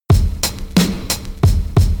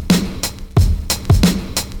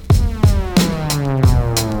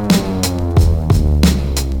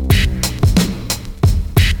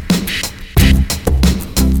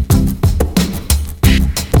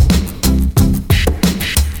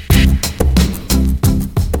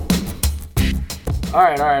All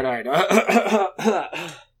right.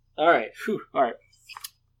 All right. Whew. All right.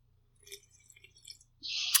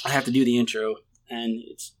 I have to do the intro, and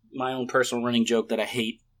it's my own personal running joke that I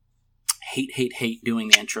hate doing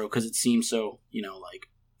the intro because it seems so, like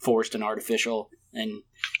forced and artificial and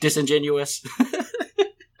disingenuous.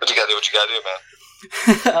 But you gotta do what you gotta do,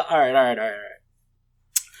 man. All right.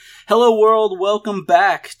 Hello, world. Welcome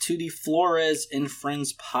back to the Flores and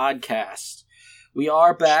Friends podcast. We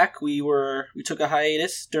are back. We took a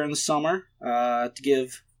hiatus during the summer to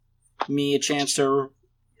give me a chance to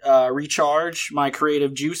recharge my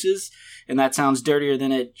creative juices, and that sounds dirtier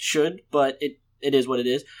than it should, but it is what it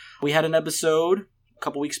is. We had an episode a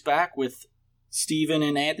couple weeks back with Steven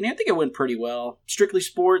and Anthony. I think it went pretty well. Strictly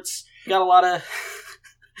sports. Got a lot of...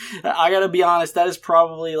 I gotta be honest, that is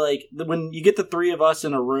probably like... When you get the three of us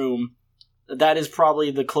in a room, that is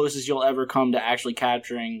probably the closest you'll ever come to actually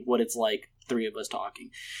capturing what it's like, three of us talking.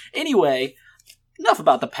 Anyway... Enough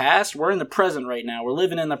about the past. We're in the present right now. We're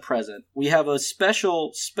living in the present. We have a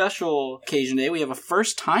special occasion today. We have a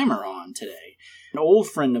first-timer on today. An old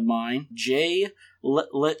friend of mine, Jay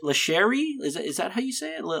Lacheri. Is that how you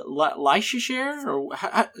say it? Lacheri? Or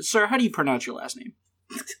sir, how do you pronounce your last name?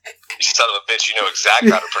 You son of a bitch, you know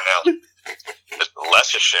exactly how to pronounce it.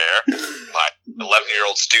 Lacheri. My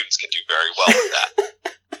 11-year-old students can do very well with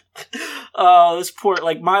that. Oh, this poor...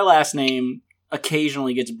 Like, my last name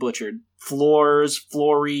occasionally gets butchered. Flores,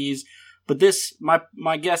 but this,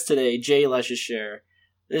 my guest today, Jay Lacheri,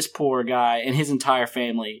 this poor guy and his entire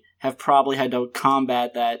family have probably had to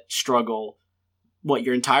combat that struggle,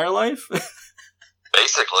 your entire life?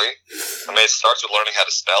 Basically. I mean, it starts with learning how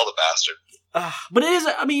to spell the bastard. But it is,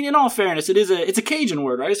 I mean, in all fairness, it's a Cajun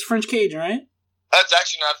word, right? It's French Cajun, right? That's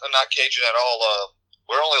actually not Cajun at all.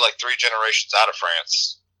 We're only like 3 generations out of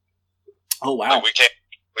France. Oh, wow. Like it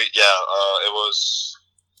was...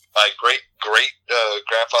 My great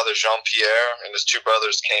grandfather Jean-Pierre and his 2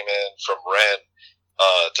 brothers came in from Rennes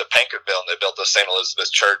to Pankerville, and they built the St.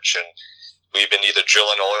 Elizabeth Church, and we've been either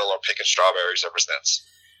drilling oil or picking strawberries ever since.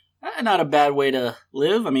 Not a bad way to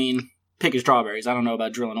live. I mean, picking strawberries. I don't know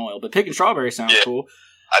about drilling oil, but picking strawberries sounds cool.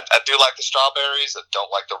 I do like the strawberries. I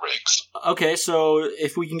don't like the rigs. Okay, so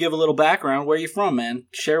if we can give a little background, where are you from, man?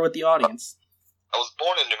 Share with the audience. I was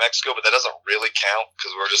born in New Mexico, but that doesn't really count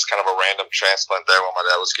because we're just kind of a random transplant there when my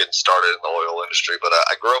dad was getting started in the oil industry. But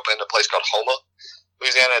I grew up in a place called Houma,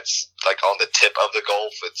 Louisiana. It's like on the tip of the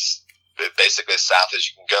Gulf. It's basically as south as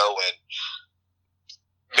you can go, and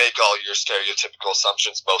make all your stereotypical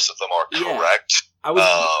assumptions. Most of them are correct.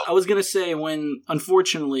 I was gonna say, when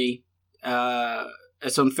unfortunately,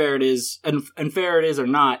 as unfair it is or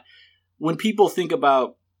not, when people think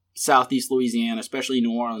about Southeast Louisiana, especially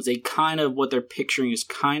New Orleans, what they're picturing is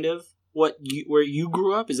kind of where you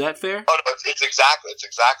grew up. Is that fair? Oh no, it's exactly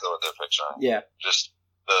what they're picturing. Yeah, just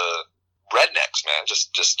the rednecks, man.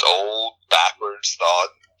 Just old, backwards thought.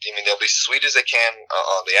 I mean, they'll be sweet as they can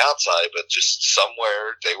on the outside, but just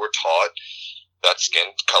somewhere they were taught that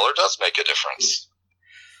skin color does make a difference.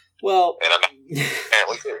 Well, and I'm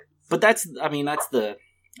apparently here. But that's the.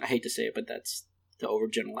 I hate to say it, but that's to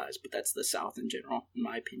overgeneralize, but that's the South in general, in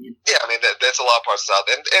my opinion. Yeah, I mean, that's a lot of parts of the South,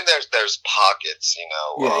 and there's pockets,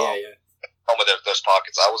 Yeah. There's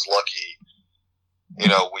pockets. I was lucky, we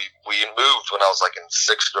moved when I was like in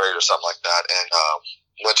 6th grade or something like that, and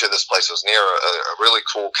went to this place that was near a really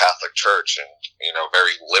cool Catholic church, and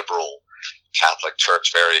very liberal Catholic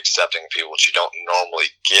church, very accepting of people, which you don't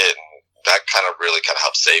normally get, and that kind of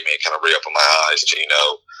helped save me, kind of reopen my eyes to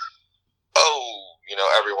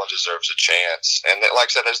everyone deserves a chance. And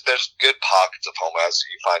like I said, there's good pockets of home as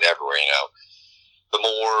you find everywhere. The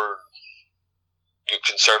more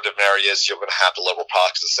conservative an area is, you're going to have the liberal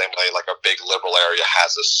pockets the same way. Like a big liberal area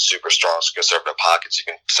has a super strong conservative pockets. You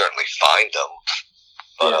can certainly find them.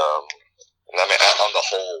 But, I mean, on the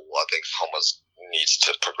whole, I think Houma needs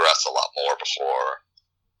to progress a lot more before,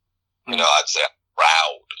 I'd say I'm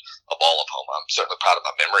proud of all of Houma. I'm certainly proud of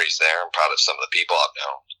my memories there. I'm proud of some of the people I've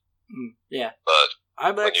known. Yeah. But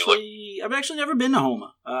I've actually never been to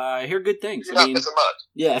Houma. I hear good things. You're not missing much.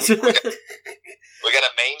 Yeah. We got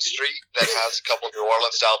a main street that has a couple of New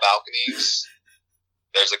Orleans style balconies.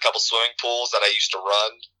 There's a couple swimming pools that I used to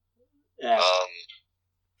run. Yeah.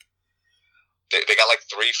 They got like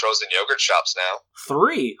 3 frozen yogurt shops now.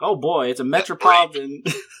 3? Oh boy, it's a metropolitan.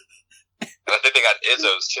 And I think they got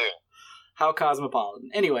Izzo's too. How cosmopolitan.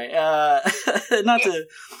 Anyway,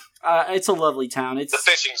 it's a lovely town. The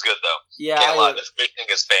fishing's good, though. Yeah. Can't lie, the fishing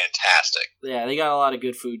is fantastic. Yeah, they got a lot of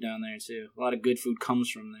good food down there, too. A lot of good food comes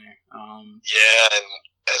from there. Yeah, and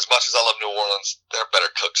as much as I love New Orleans, there are better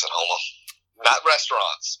cooks in Houma. Not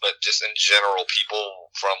restaurants, but just in general, people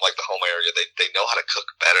from like the home area, they know how to cook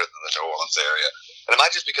better than the New Orleans area. And it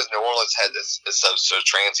might just because New Orleans is so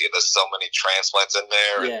transient. There's so many transplants in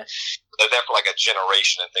there. Yeah. They're there for like a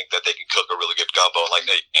generation and think that they can cook a really good gumbo. Like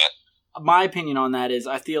they can't. My opinion on that is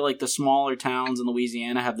I feel like the smaller towns in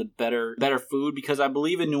Louisiana have the better food because I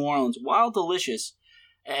believe in New Orleans, while delicious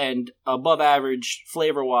and above average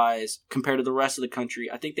flavor-wise compared to the rest of the country,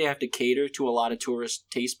 I think they have to cater to a lot of tourist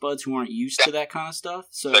taste buds who aren't used to that kind of stuff.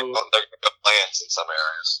 So they're plants in some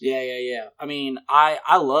areas. Yeah. I mean,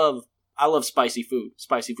 I love spicy food.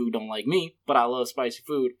 Spicy food don't like me, but I love spicy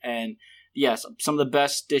food. And yes, some of the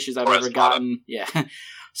best dishes I've ever gotten. Yeah.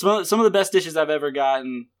 Some of the best dishes I've ever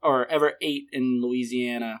gotten or ever ate in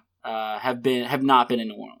Louisiana have not been in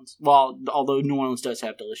New Orleans. Well, although New Orleans does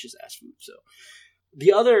have delicious ass food. So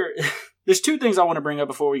there's two things I want to bring up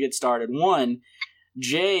before we get started. One,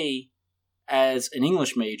 Jay, as an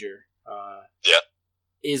English major,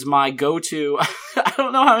 is my go-to. I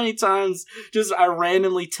don't know how many times I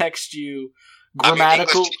randomly text you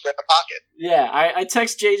grammatical. English in the pocket. Yeah, I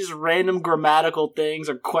text Jay just random grammatical things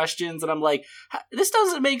or questions, and I'm like, this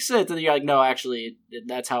doesn't make sense. And you're like, no, actually,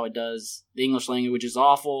 that's how it does. The English language is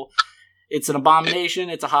awful. It's an abomination.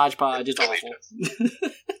 It's a hodgepodge. It's awful.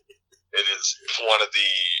 It is one of the.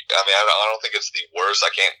 I don't think it's the worst.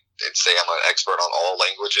 I can't say I'm an expert on all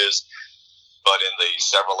languages, but in the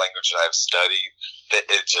several languages I've studied,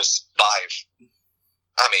 it just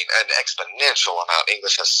an exponential amount.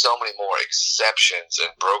 English has so many more exceptions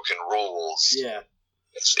and broken rules. Yeah.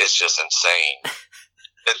 It's just insane.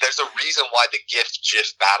 There's a reason why the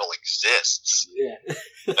GIF battle exists. Yeah.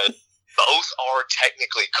 Both are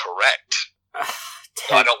technically correct.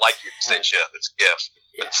 I don't like you to say GIF. It's GIF.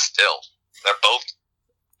 Yeah. But still, they're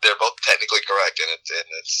both technically correct, and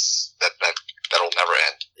it's that'll never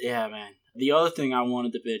end. Yeah, man. The other thing I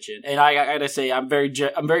wanted to mention, and I gotta say, I'm very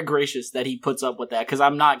gracious that he puts up with that because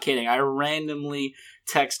I'm not kidding. I randomly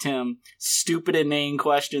text him stupid inane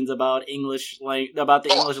questions about the English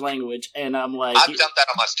language, and I'm like, I've done that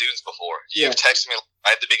on my students before. You've texted me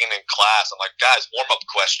right at the beginning of class. I'm like, guys, warm up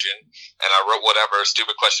question, and I wrote whatever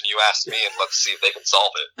stupid question you asked me, and let's see if they can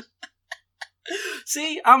solve it.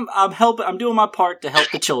 See, I'm helping. I'm doing my part to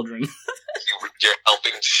help the children. You're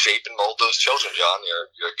helping shape and mold those children, John.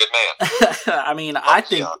 You're a good man. I mean,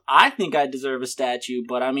 I think I deserve a statue,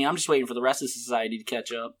 but I mean, I'm just waiting for the rest of society to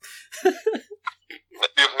catch up.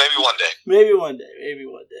 Maybe one day. Maybe one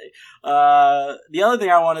day. The other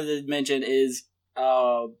thing I wanted to mention is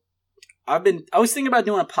I was thinking about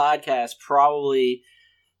doing a podcast. Probably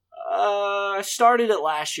I started it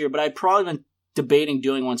last year, but I'd probably been debating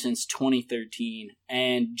doing one since 2013,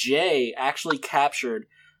 and Jay actually captured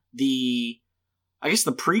the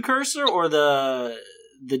precursor or the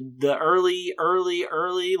early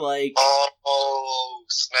like. Oh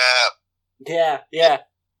snap! Yeah.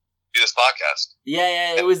 Do this podcast.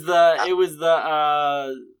 Yeah. It was the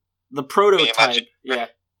prototype. Yeah.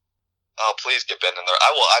 Oh, please get Ben in there.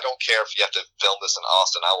 I don't care if you have to film this in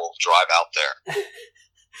Austin. I will drive out there.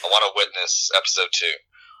 I want to witness episode 2.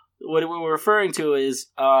 What we were referring to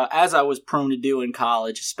is, as I was prone to do in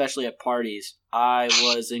college, especially at parties, I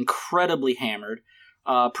was incredibly hammered.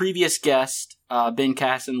 Previous guest, Ben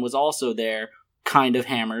Casson, was also there, kind of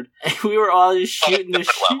hammered. We were all just shooting the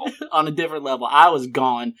shit on a different level. I was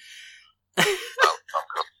gone.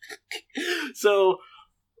 So,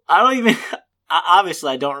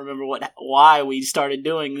 obviously I don't remember why we started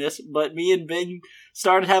doing this, but me and Ben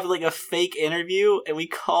started having like a fake interview, and we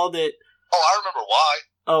called it... Oh, I remember why.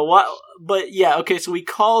 Oh, what? But yeah, okay, so we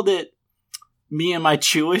called it Me and My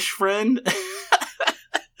Jewish Friend,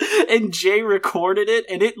 and Jay recorded it,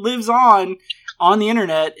 and it lives on the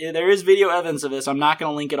internet. There is video evidence of this. I'm not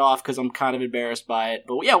going to link it off because I'm kind of embarrassed by it.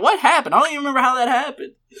 But yeah, what happened? I don't even remember how that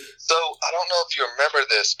happened. So, I don't know if you remember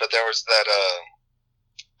this, but there was that,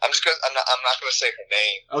 I'm not going to say her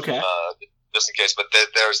name. Okay. Just in case, but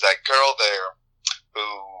there was that girl there who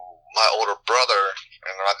my older brother,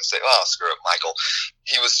 and I'm not going to say, oh, screw it, Michael.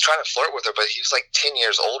 He was trying to flirt with her, but he was like 10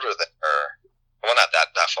 years older than her. Well, not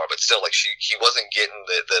that far, but still, like he wasn't getting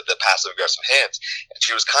the passive aggressive hints, and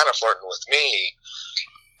she was kind of flirting with me.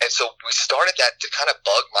 And so we started that to kind of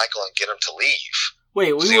bug Michael and get him to leave.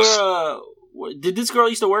 Wait, did this girl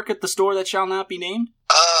used to work at the store that shall not be named?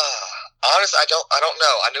 Honestly, I don't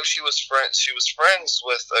know. I knew she was friends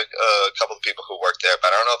with a couple of people who worked there, but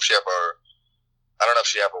I don't know if she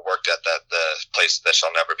ever worked at the place that shall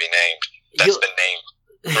never be named. That's been named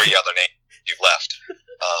 3 other names you left.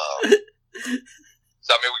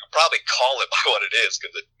 So I mean, we could probably call it by what it is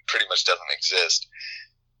because it pretty much doesn't exist.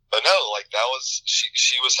 But no, like that was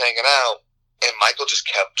she was hanging out, and Michael just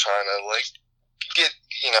kept trying to like get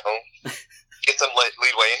get some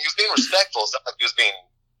leadway, and he was being respectful. It's not like he was being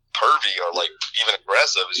pervy or like even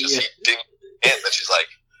aggressive. It's just he didn't hint that she's like,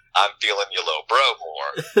 I'm feeling you, little bro,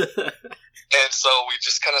 more. And so we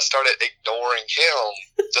just kind of started ignoring him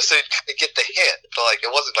just to kind of get the hint. But like,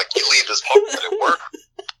 it wasn't like you leave this part that it worked.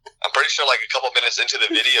 I'm pretty sure like a couple minutes into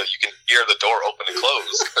the video, you can hear the door open and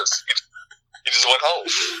close because he just went home.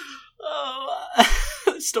 Oh,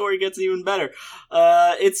 the story gets even better.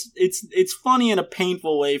 It's funny in a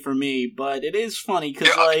painful way for me, but it is funny because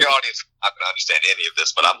like your audience is not going to understand any of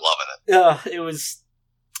this, but I'm loving it.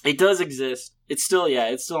 It does exist. It's still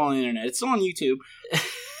on the internet. It's still on YouTube.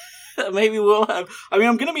 Maybe we'll have. I mean,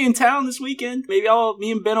 I'm gonna be in town this weekend. Maybe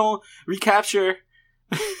me and Ben will recapture.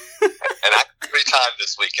 And I have free time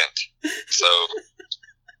this weekend, so.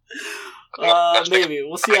 Maybe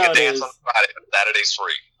we'll see how it is. On Friday, Saturday's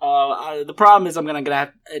free. The problem is I'm gonna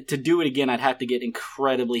have to do it again. I'd have to get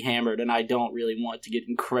incredibly hammered, and I don't really want to get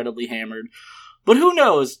incredibly hammered. But who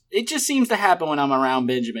knows? It just seems to happen when I'm around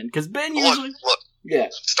Benjamin, because Ben usually. Look. Yeah.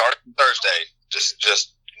 Starting Thursday, just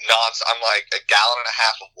I'm like a gallon and a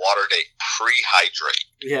half of water a day, pre-hydrate.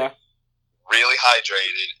 Yeah. Really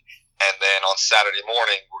hydrated. And then on Saturday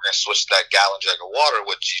morning, we're going to switch to that gallon jug of water,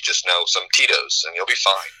 which you just know, some Tito's, and you'll be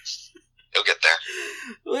fine. You'll get there.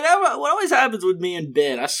 What always happens with me and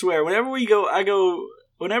Ben, I swear, whenever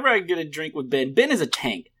I get a drink with Ben is a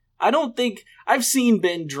tank. I don't think, I've seen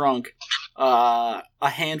Ben drunk a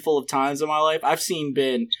handful of times in my life. I've seen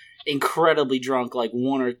Ben incredibly drunk like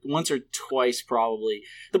once or twice probably.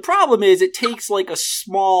 The problem is it takes like a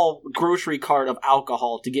small grocery cart of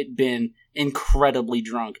alcohol to get Ben incredibly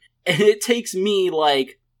drunk. And it takes me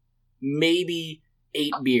like maybe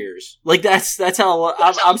 8 beers. Like that's how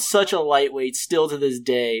I'm such a lightweight still to this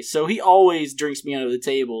day. So he always drinks me under the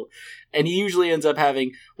table. And he usually ends up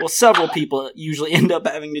having, several people usually end up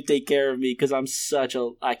having to take care of me because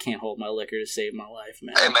I can't hold my liquor to save my life,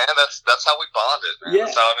 man. Hey, man, that's how we bonded, man. Yeah.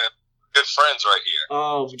 That's how good friends right here.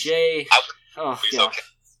 Oh, Jay. He's okay.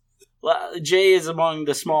 Well, Jay is among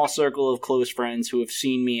the small circle of close friends who have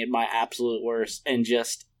seen me at my absolute worst and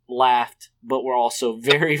just laughed, but were also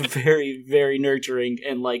very, very, very nurturing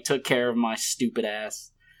and like took care of my stupid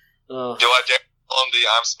ass. Do I dare on the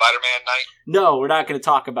I'm Spider-Man night? No, we're not going to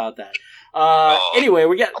talk about that. Anyway,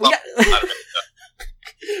 we got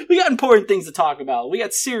we got important things to talk about. We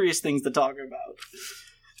got serious things to talk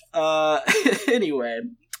about. Anyway,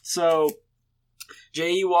 so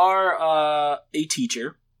Jay, you are a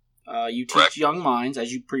teacher. You teach Correct. young minds,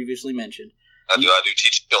 as you previously mentioned. I do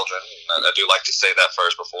teach children. I do like to say that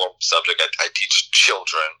first before subject. I teach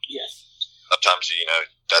children. Yes. Sometimes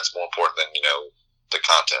that's more important than the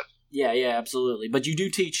content. Yeah, absolutely. But you do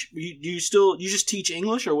teach. You just teach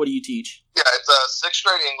English, or what do you teach? Yeah, it's 6th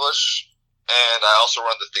grade English, and I also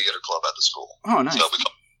run the theater club at the school. Oh, nice. So we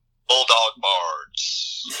call Bulldog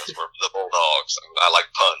Bards. That's for the Bulldogs. And I like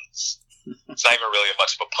puns. It's not even really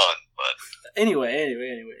much of a pun, but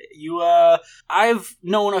anyway. I've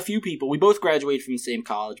known a few people. We both graduated from the same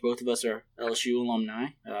college. Both of us are LSU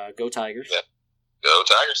alumni. Go Tigers! Yeah. Go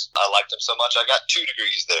Tigers! I liked them so much. I got 2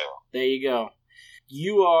 degrees there. There you go.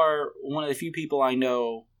 You are one of the few people I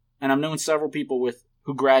know, and I've known several people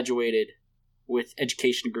who graduated with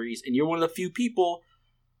education degrees, and you're one of the few people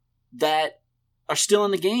that are still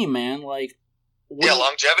in the game, man. Like, yeah,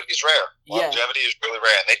 longevity is rare. Longevity is really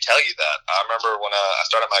rare, and they tell you that. I remember when I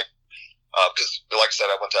started my, because like I said,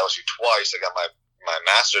 I went to LSU twice. I got my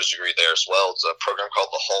master's degree there as well. It's a program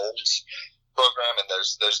called the Holmes program, and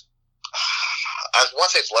there's I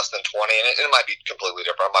want to say it's less than 20, and it might be completely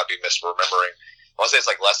different. I might be misremembering. I want to say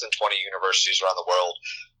it's like less than 20 universities around the world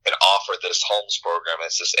that offer this Holmes program.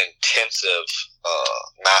 It's this intensive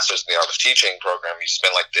master's in the art of teaching program. You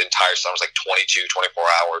spend like the entire summer, it's like 22, 24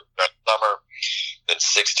 hours during the summer, then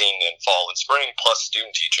 16 in fall and spring, plus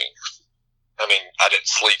student teaching. I mean, I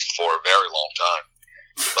didn't sleep for a very long time.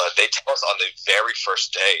 But they tell us on the very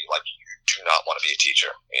first day, like, you do not want to be a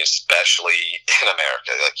teacher, especially in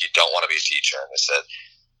America. Like, you don't want to be a teacher. And they said,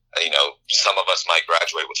 some of us might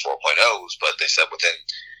graduate with 4.0s, but they said within,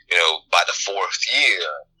 by the 4th year,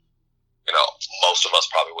 most of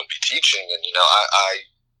us probably wouldn't be teaching. And,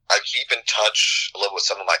 I keep in touch a little with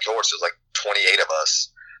some of my cohorts. There's like 28 of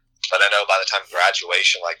us. But I know by the time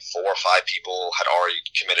graduation, like 4 or 5 people had already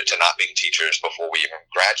committed to not being teachers before we even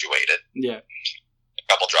graduated. Yeah. A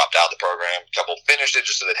couple dropped out of the program. A couple finished it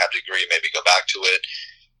just so they'd have a degree, maybe go back to it.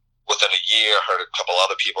 Within a year, heard a couple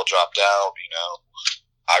other people dropped out,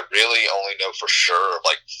 I really only know for sure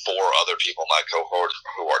like 4 other people in my cohort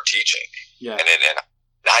who are teaching. Yeah. And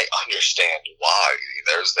I understand why.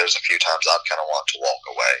 There's a few times I've kind of want to walk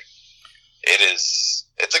away.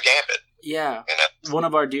 It's a gambit. Yeah. One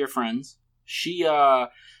of our dear friends, She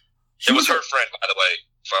it was her friend, by the way,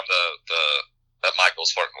 from the that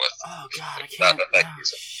Michael's flirting with. Oh God, I can't.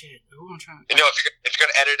 Shit, who am I trying? You know, if you're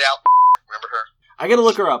gonna edit out, remember her. I gotta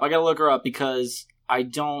look her up because I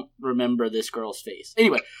don't remember this girl's face.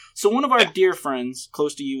 Anyway, so one of our dear friends,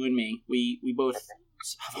 close to you and me, we both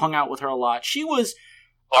hung out with her a lot. She was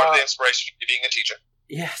part of the inspiration for being a teacher.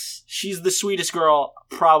 Yes, she's the sweetest girl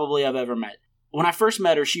probably I've ever met. When I first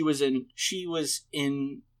met her, she was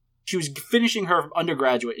finishing her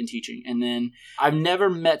undergraduate in teaching, and then I've never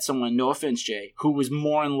met someone, no offense, Jay, who was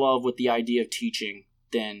more in love with the idea of teaching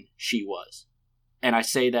than she was. And I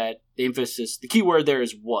say that the key word there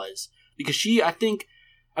is was, because I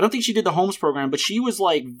don't think she did the Holmes program, but she was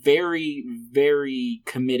like very, very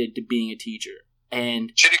committed to being a teacher.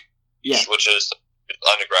 And she did, which is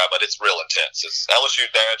undergrad, but it's real intense. It's LSU,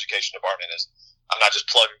 their education department is. I'm not just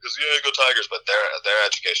plugging because go Tigers, but their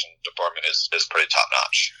education department is pretty top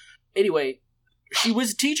notch. Anyway, she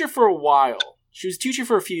was a teacher for a while. She was a teacher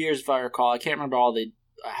for a few years, if I recall. I can't remember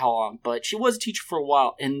how long, but she was a teacher for a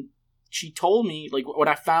while. And she told me, like, when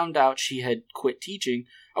I found out she had quit teaching,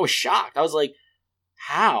 I was shocked. I was like,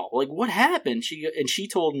 how? Like, what happened? She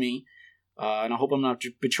told me, and I hope I'm not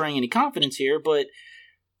betraying any confidence here, but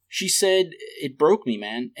she said it broke me,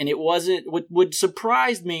 man. And it wasn't what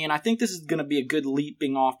surprised me, and I think this is going to be a good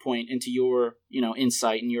leaping off point into your,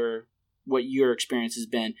 insight and what your experience has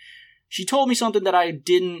been. She told me something that I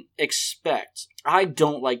didn't expect. I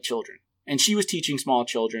don't like children. And she was teaching small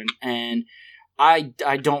children, and I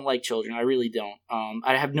don't like children. I really don't.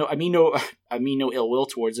 I mean no ill will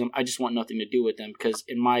towards them. I just want nothing to do with them because,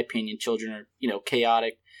 in my opinion, children are,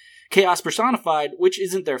 chaotic, chaos personified, which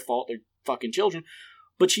isn't their fault. They're fucking children.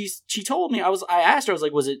 But she told me, I asked her, I was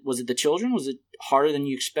like, was it the children? Was it harder than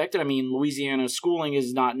you expected? I mean, Louisiana schooling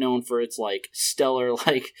is not known for its like stellar,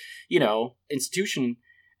 like, institution.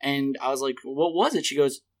 And I was like, what was it? She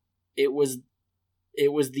goes, it was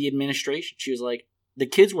the administration. She was like, the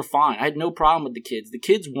kids were fine. I had no problem with the kids. The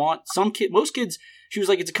kids most kids, she was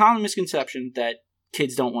like, it's a common misconception that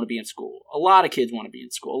kids don't want to be in school. A lot of kids want to be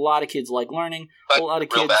in school. A lot of kids like learning. But a lot of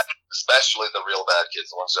kids, especially the real bad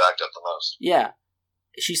kids, the ones who act up the most. Yeah.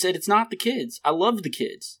 She said, it's not the kids. I loved the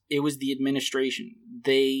kids. It was the administration.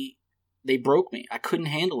 They broke me. I couldn't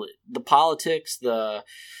handle it. The politics, the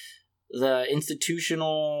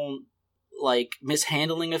institutional, like,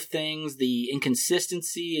 mishandling of things, the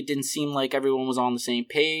inconsistency. It didn't seem like everyone was on the same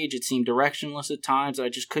page. It seemed directionless at times. I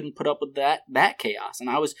just couldn't put up with that chaos. And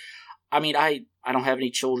I don't have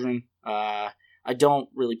any children. I don't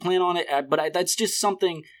really plan on it, but that's just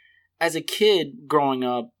something. As a kid growing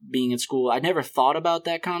up, being in school, I never thought about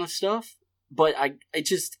that kind of stuff, but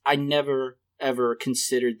I never ever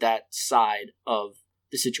considered that side of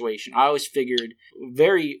the situation. I always figured,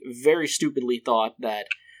 very, very stupidly thought that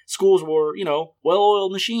schools were,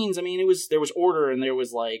 well-oiled machines. I mean, there was order and there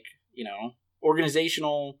was like,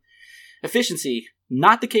 organizational efficiency.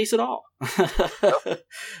 Not the case at all. Nope.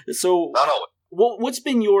 So, not always. What's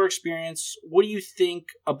been your experience? What do you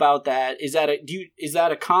think about that? Is that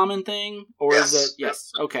a common thing, or yes. is that yes?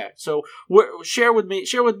 Okay, so share with me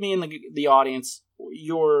and the audience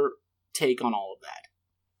your take on all of that.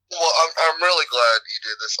 Well, I'm really glad you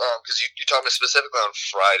did this because you told me specifically on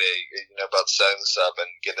Friday, about setting this up and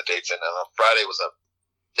getting the dates in. And Friday was a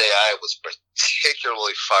day I was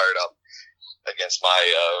particularly fired up against my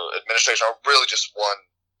administration, or really just one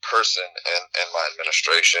person in my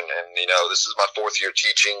administration. And this is my 4th year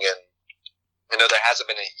teaching, and there hasn't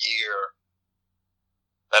been a year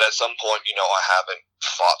that at some point I haven't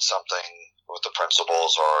fought something with the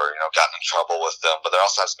principals or gotten in trouble with them, but there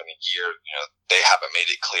also has been a year they haven't made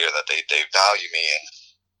it clear that they value me,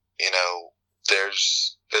 and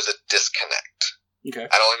there's a disconnect. Okay.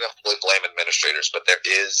 I don't even fully blame administrators, but there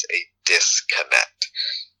is a disconnect.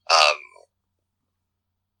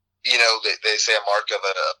 They say a mark of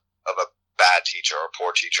a bad teacher or a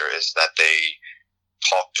poor teacher is that they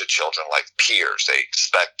talk to children like peers. They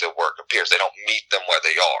expect to work with peers. They don't meet them where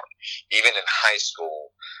they are. Even in high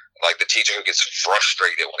school, like the teacher who gets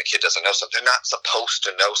frustrated when a kid doesn't know something, they're not supposed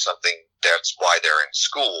to know something. That's why they're in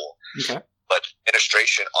school. Okay. But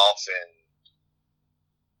administration often,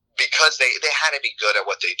 because they had to be good at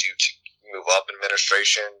what they do to move up in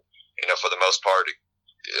administration, for the most part,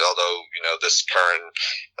 although, this current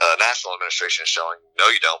national administration is showing, no,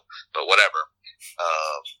 you don't, but whatever.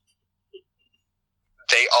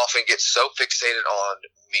 They often get so fixated on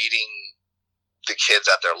meeting the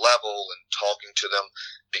kids at their level and talking to them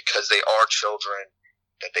because they are children,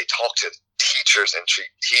 that they talk to teachers and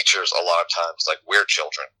treat teachers a lot of times like we're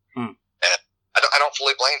children. Mm. And I don't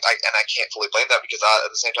fully blame, and I can't fully blame that because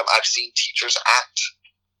at the same time, I've seen teachers act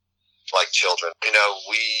like children. You know,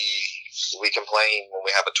 we complain when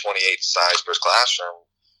we have a 28 size per classroom,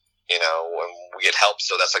 you know, when we get help,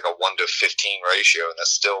 so that's like a 1 to 15 ratio, and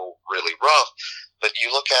that's still really rough. But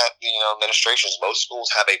you look at, you know, administrations, most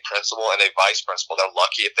schools have a principal and a vice principal. They're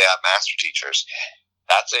lucky if they have master teachers.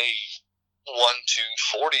 That's a 1 to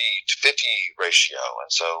 40 to 50 ratio.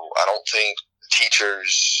 And so I don't think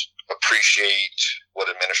teachers appreciate what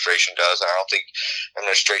administration does. And I don't think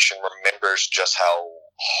administration remembers just how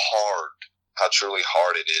truly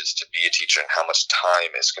hard it is to be a teacher and how much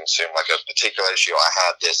time is consumed. Like a particular issue I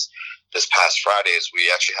had this past Friday is we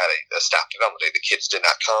actually had a staff development day. The kids did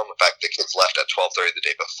not come. In fact, the kids left at 12:30 the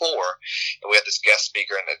day before. And we had this guest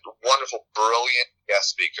speaker, and a wonderful, brilliant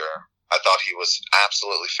guest speaker. I thought he was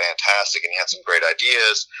absolutely fantastic, and he had some great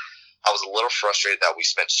ideas. I was a little frustrated that we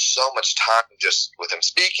spent so much time just with him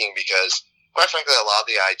speaking because, quite frankly, a lot of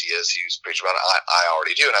the ideas he was preaching about, I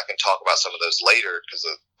already do, and I can talk about some of those later because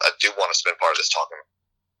I do want to spend part of this talking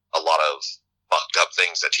a lot of fucked up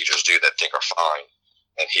things that teachers do that think are fine,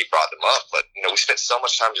 and he brought them up. But, you know, we spent so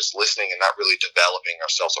much time just listening and not really developing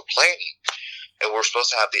ourselves or planning, and we're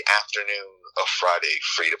supposed to have the afternoon of Friday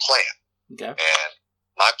free to plan. Okay. And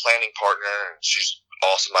my planning partner, and she's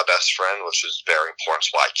also my best friend, which is very important.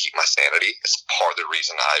 It's why I keep my sanity. It's part of the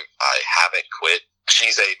reason I haven't quit.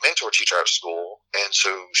 She's a mentor teacher at school, and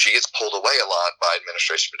so she gets pulled away a lot by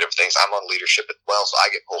administration for different things. I'm on leadership as well, so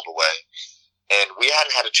I get pulled away. And we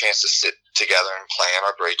hadn't had a chance to sit together and plan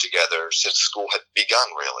our grade together since school had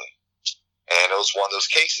begun, really. And it was one of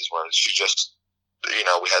those cases where she just, you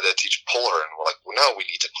know, we had the teacher pull her, and we're like, well, no, we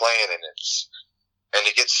need to plan, and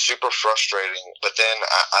it gets super frustrating. But then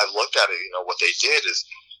I looked at it, you know, what they did is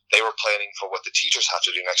they were planning for what the teachers have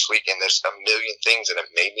to do next week, and there's a million things, and it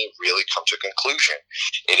made me really come to a conclusion.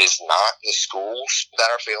 It is not the schools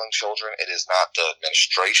that are failing children. It is not the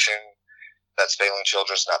administration that's failing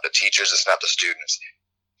children. It's not the teachers. It's not the students.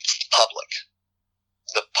 It's the public.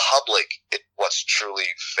 The public is what's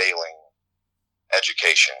truly failing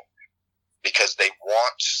education because they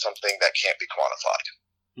want something that can't be quantified.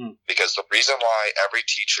 Because the reason why every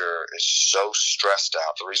teacher is so stressed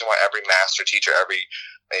out, the reason why every master teacher, every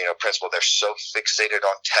principal, they're so fixated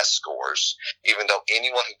on test scores, even though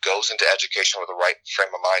anyone who goes into education with the right frame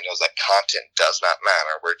of mind knows that content does not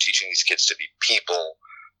matter. We're teaching these kids to be people,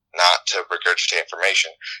 not to regurgitate information.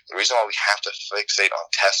 The reason why we have to fixate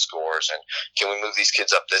on test scores and can we move these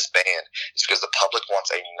kids up this band is because the public wants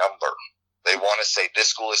a number. They want to say this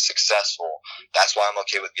school is successful. That's why I'm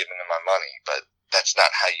okay with giving them my money, but that's not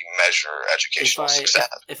how you measure educational success.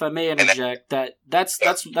 If I may interject, that's a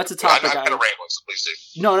topic. I'm not going to ramble, so please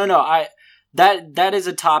do. No. That is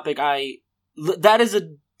a topic. That is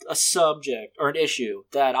a subject or an issue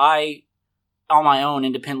that I, on my own,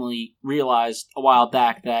 independently realized a while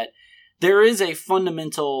back that there is a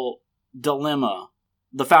fundamental dilemma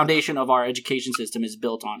the foundation of our education system is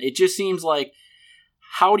built on. It just seems like,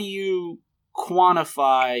 how do you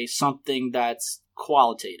quantify something that's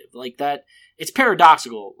qualitative like that? It's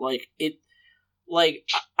paradoxical. I mean, it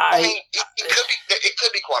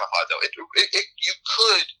could be quantified though. You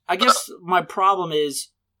could. I guess my problem is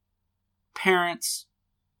parents,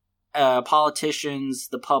 politicians,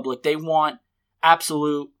 the public. They want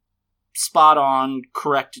absolute, spot on,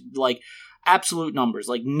 correct, like absolute numbers.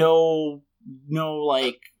 Like no,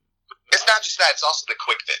 like. It's not just that; it's also the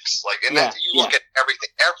quick fix. Like, and then you look at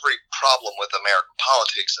everything. Every problem with American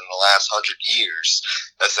politics in the last 100 years,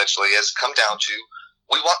 essentially, has come down to: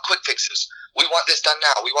 we want quick fixes. We want this done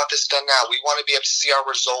now. We want this done now. We want to be able to see our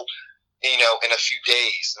result, in a few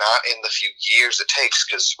days, not in the few years it takes.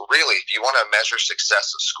 Because really, if you want to measure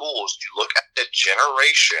success of schools, you look at the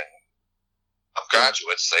generation of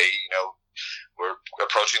graduates. Say, we're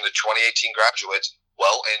approaching the 2018 graduates.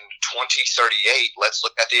 Well, in 2038, let's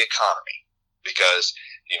look at the economy, because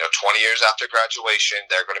 20 years after graduation,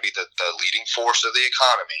 they're going to be the leading force of the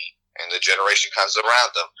economy, and the generation comes around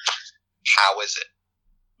them. How is it?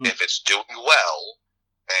 If it's doing well,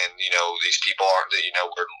 and these people aren't,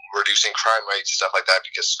 we're reducing crime rates and stuff like that,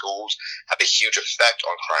 because schools have a huge effect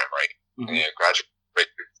on crime rate. Graduate rate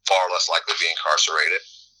far less likely to be incarcerated.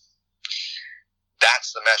 That's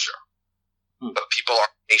the measure. But people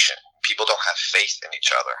aren't patient. People don't have faith in each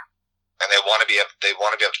other, and they want to be able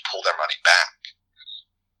to pull their money back.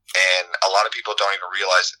 And a lot of people don't even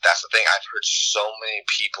realize that that's the thing. I've heard so many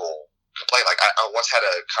people complain. Like I once had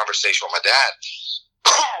a conversation with my dad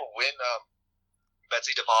when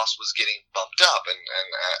Betsy DeVos was getting bumped up, and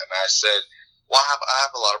I said, "Well, I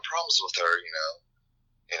have a lot of problems with her,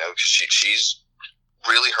 because she's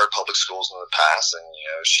really hurt public schools in the past, and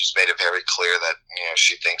she's made it very clear that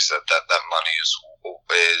she thinks that money is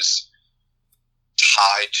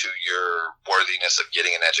tied to your worthiness of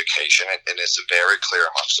getting an education, and it's very clear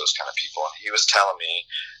amongst those kind of people. And he was telling me,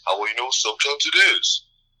 "Oh, well, sometimes it is."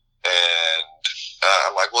 And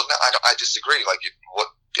I'm like, "Well, no, I disagree. Like, what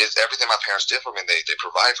is everything my parents did for me? They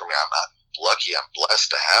provide for me. I'm lucky. I'm blessed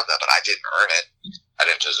to have that, but I didn't earn it. I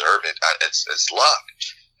didn't deserve it. It's luck."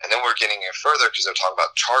 And then we're getting in further because they're talking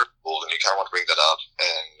about charter schools, and you kind of want to bring that up.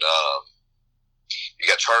 And you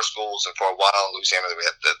got charter schools, and for a while in Louisiana, we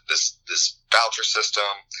had this voucher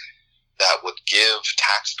system that would give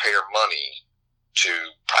taxpayer money to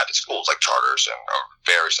private schools like charters and or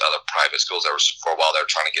various other private schools. That was for a while they were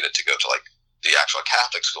trying to get it to go to like the actual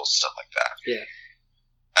Catholic schools and stuff like that. Yeah.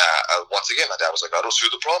 Once again, my dad was like, "I don't see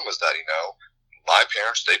the problem with that. My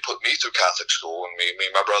parents, they put me through Catholic school, and me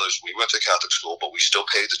and my brothers, we went to Catholic school, but we still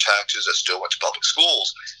paid the taxes. I still went to public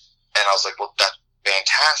schools." And I was like, "Well, that's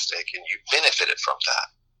fantastic, and you benefited from that."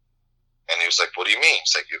 And he was like, "What do you mean?"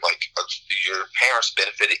 It's like, your parents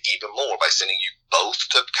benefited even more by sending you both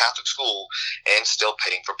to Catholic school and still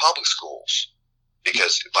paying for public schools.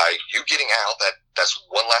 Because by you getting out, that's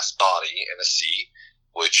one less body in a seat,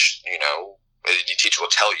 which, your teacher will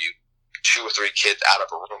tell you 2 or 3 kids out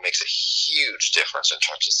of a room makes a huge difference in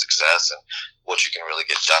terms of success and what you can really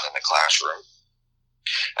get done in the classroom.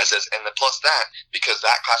 And says, and then plus that, because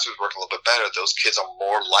that classroom is working a little bit better, those kids are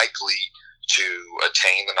more likely to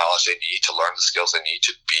attain the knowledge they need, to learn the skills they need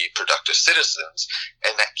to be productive citizens,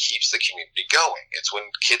 and that keeps the community going. It's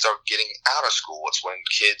when kids are getting out of school, it's when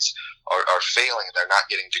kids are failing and they're not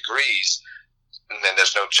getting degrees, and then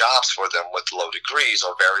there's no jobs for them with low degrees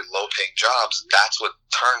or very low-paying jobs. That's what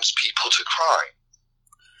turns people to crime.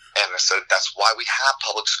 And so that's why we have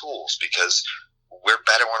public schools, because we're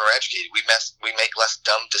better when we're educated. We make less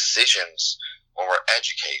dumb decisions when we're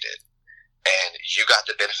educated. And you got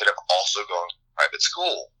the benefit of also going to private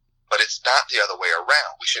school. But it's not the other way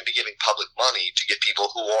around. We shouldn't be giving public money to get people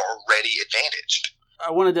who are already advantaged.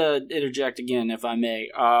 I wanted to interject again, if I may.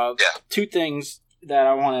 Yeah. 2 things that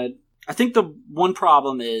I wanted. I think the one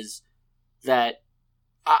problem is that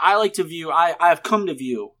I like to view, I've come to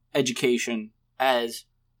view education as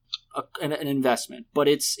an investment, but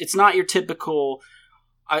it's not your typical,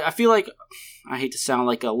 I feel like, I hate to sound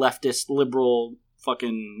like a leftist, liberal,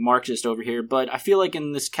 fucking Marxist over here, but I feel like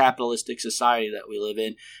in this capitalistic society that we live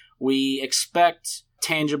in, we expect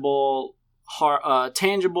tangible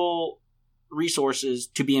resources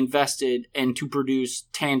to be invested and to produce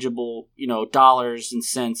tangible, dollars and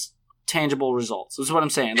cents, tangible results. This is what I'm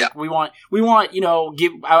saying. Yeah. Like we want,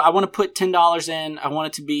 I want to put $10 in, I want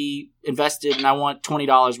it to be invested, and I want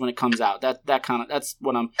 $20 when it comes out. That's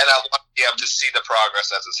what I'm. And I want to be able to see the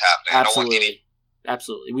progress as it's happening. Absolutely.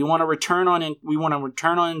 Absolutely. We want a return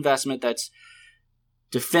on investment that's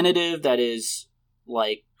definitive, that is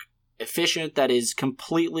like efficient, that is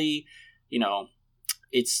completely,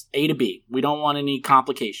 it's A to B. We don't want any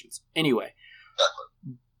complications. Anyway. Exactly.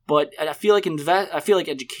 But I feel like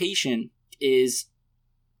education is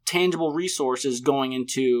tangible resources going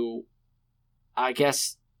into, I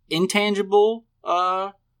guess, intangible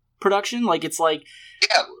production. Like it's like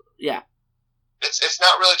yeah. It's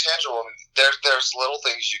not really tangible. I mean, there's little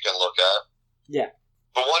things you can look at. Yeah.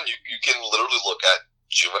 For one, you can literally look at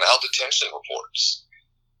juvenile detention reports.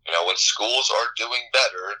 When schools are doing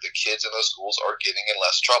better, the kids in those schools are getting in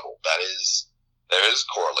less trouble. There is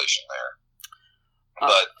correlation there.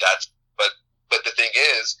 But the thing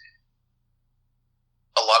is,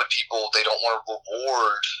 a lot of people, they don't want to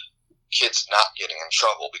reward kids not getting in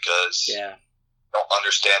trouble because they don't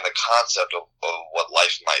understand the concept of what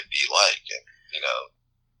life might be like. And,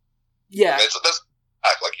 yeah.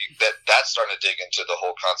 That's starting to dig into the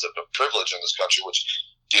whole concept of privilege in this country, which,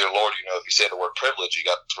 dear Lord, if you say the word privilege, you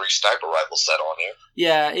got 3 sniper rifles set on you.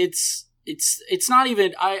 Yeah, it's not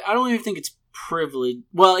even, I don't even think it's privilege.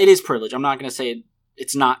 Well, it is privilege. I'm not going to say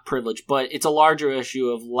it's not privilege, but it's a larger issue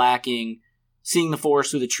of seeing the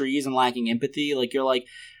forest through the trees and lacking empathy. Like, you're like,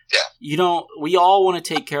 we all want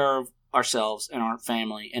to take care of ourselves and our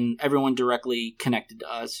family and everyone directly connected to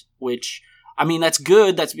us, which, I mean, that's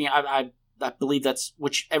good. I believe that's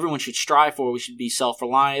which everyone should strive for. We should be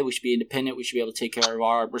self-reliant. We should be independent. We should be able to take care of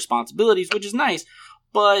our responsibilities, which is nice.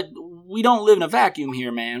 But we don't live in a vacuum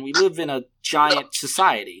here, man. We live in a giant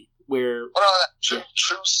society where...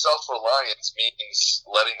 True self-reliance means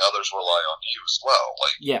letting others rely on you as well.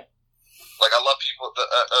 Like, I love people,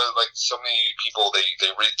 so many people, they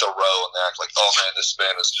read Thoreau and they act like, oh man, this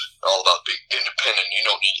man is all about being independent. You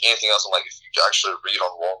don't need anything else. I'm like, if you actually read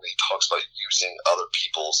on Wall, he talks about using other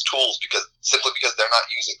people's tools simply because they're not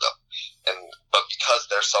using them. But because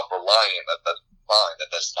they're self-reliant, that's fine.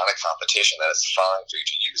 That's not a competition. That it's fine for you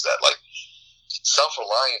to use that. Like,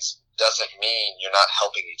 self-reliance doesn't mean you're not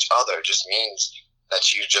helping each other. It just means that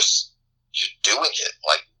you're doing it.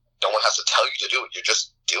 Like, no one has to tell you to do it. You're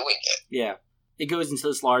just doing it. Yeah. It goes into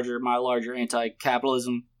this my larger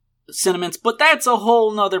anti-capitalism sentiments, but that's a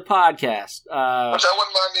whole nother podcast. Which I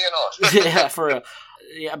wouldn't mind being on. Yeah, for real.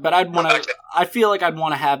 Yeah, but I feel like I'd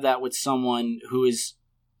want to have that with someone who is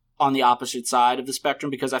on the opposite side of the spectrum,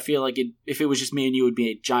 because I feel like if it was just me and you, it would be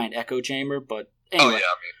a giant echo chamber. But anyway. Oh, yeah,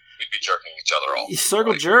 I mean, we'd be jerking each other off.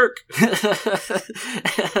 Circle jerk.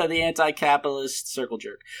 The anti-capitalist circle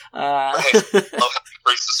jerk. Hey, love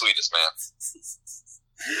breaks the sweetest, man.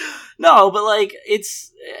 No, but like,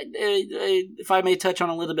 it's, if I may touch on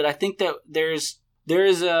a little bit, I think that there's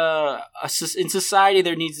in society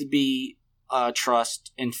there needs to be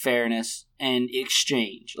trust and fairness and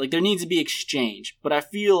exchange. Like, there needs to be exchange, but I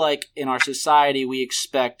feel like in our society we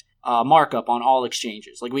expect markup on all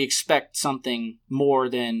exchanges. Like, we expect something more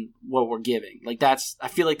than what we're giving. Like, I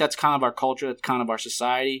feel like that's kind of our culture. That's kind of our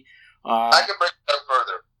society. I can break it down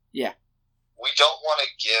further. Yeah. We don't want to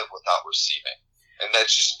give without receiving. And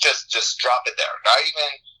that's just drop it there. Not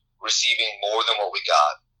even receiving more than what we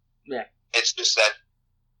got. Yeah. It's just that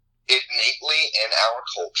innately in our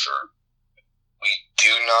culture, we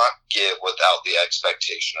do not give without the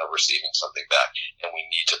expectation of receiving something back. And we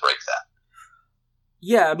need to break that.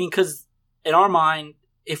 Yeah, I mean, because in our mind,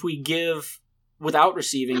 if we give without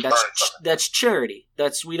receiving, that's charity.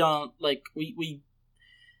 We don't, like, we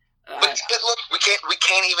But look, we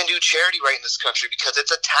can't even do charity right in this country because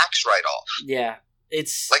it's a tax write-off. Yeah.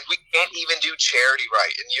 It's like, we can't even do charity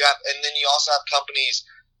right, and then you also have companies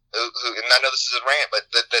who, and I know this is a rant, but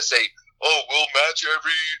that say, "Oh, we'll match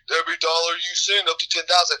every dollar you send up to $10,000."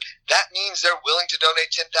 That means they're willing to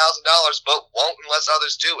donate $10,000, but won't unless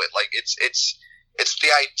others do it. Like, it's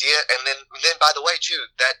the idea, and then by the way, too,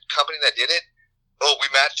 that company that did it, oh, we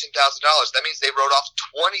matched $10,000. That means they wrote off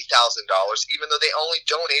 $20,000, even though they only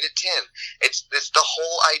donated $10,000. It's the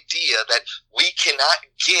whole idea that we cannot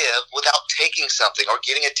give without taking something or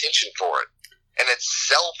getting attention for it, and it's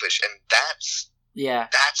selfish, and that's the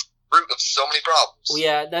root of so many problems. Well,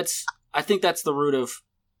 yeah, I think that's the root of,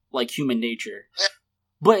 like, human nature. Yeah.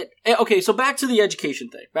 But okay, so back to the education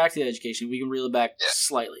thing. We can reel it back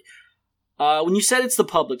slightly. When you said it's the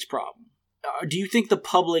public's problem, do you think the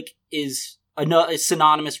public is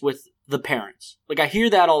synonymous with the parents? Like, I hear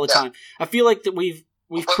that all the time. I feel like that we've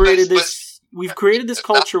created this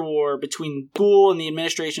culture war between school and the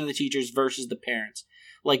administration of the teachers versus the parents.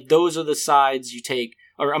 Like, those are the sides you take,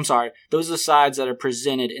 or I'm sorry, those are the sides that are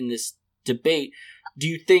presented in this debate. Do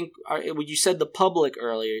you think, when you said the public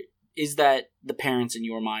earlier, is that the parents in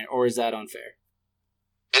your mind, or is that unfair?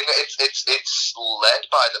 It's led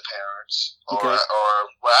by the parents, or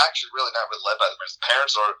actually really not really led by the parents. The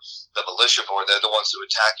parents are the militia board; they're the ones who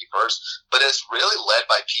attack you first. But it's really led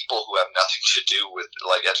by people who have nothing to do with,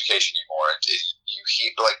 like, education anymore. You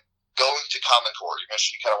hear, like, going to Common Core. You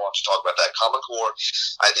mentioned you kind of want to talk about that. Common Core,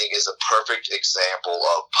 I think, is a perfect example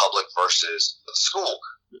of public versus school.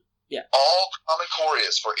 Yeah. All Common Core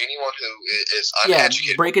is, for anyone who is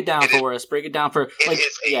uneducated. Yeah, break it down for us. Break it down for, like,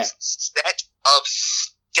 it is a set of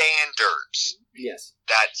standards. Yes.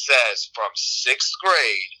 That says from 6th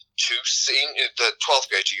grade to the 12th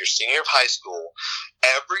grade to your senior of high school,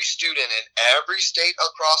 every student in every state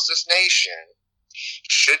across this nation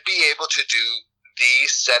should be able to do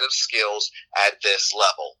these set of skills at this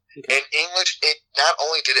level. Okay. In English, it not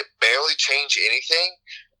only did it barely change anything,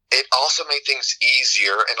 it also made things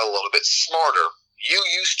easier and a little bit smarter. You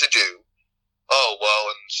used to do, oh, well,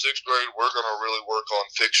 in 6th grade, we're going to really work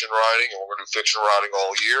on fiction writing, and we're going to do fiction writing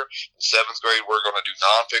all year. In 7th grade, we're going to do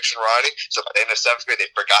nonfiction writing. So by the end of 7th grade,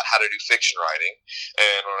 they forgot how to do fiction writing.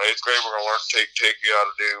 And in 8th grade, we're going to learn to take you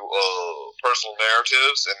how to do personal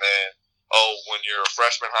narratives. And then, when you're a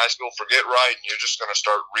freshman in high school, forget writing. You're just going to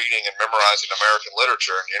start reading and memorizing American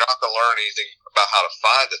literature, and you're not going to learn anything about how to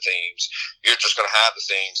find the themes. You're just going to have the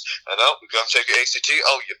themes. And we're going to take your ACT.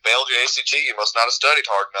 Oh, you failed your ACT. You must not have studied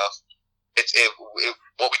hard enough.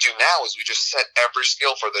 What we do now is we just set every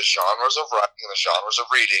skill for the genres of writing and the genres of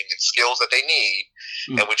reading and skills that they need,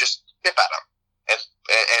 and we just tip at them.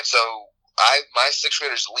 And so my 6th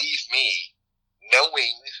graders leave me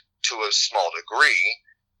knowing, to a small degree,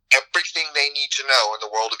 everything they need to know in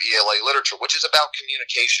the world of ELA literature, which is about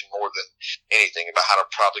communication more than anything, about how to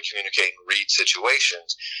properly communicate and read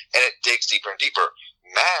situations. And it digs deeper and deeper.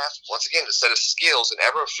 Math, once again, a set of skills, and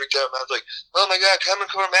everyone freaked out. Math, like, oh my God,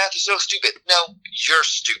 Common Core math is so stupid. No, you're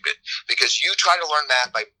stupid, because you try to learn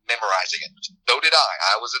math by memorizing it. So did I.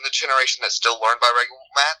 I was in the generation that still learned by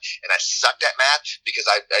regular math, and I sucked at math because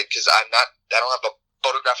I don't have a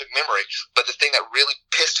photographic memory. But the thing that really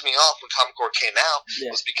pissed me off when Common Core came out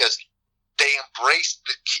was because they embraced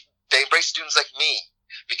students like me,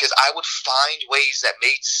 because I would find ways that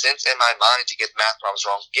made sense in my mind to get math problems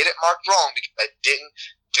wrong, get it marked wrong because I didn't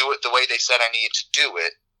do it the way they said I needed to do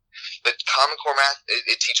it. But Common Core math,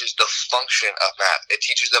 it teaches the function of math. It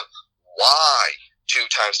teaches them why 2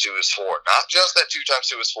 times 2 is 4. Not just that 2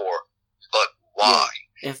 times 2 is 4, but why.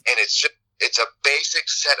 Yeah. And it's a basic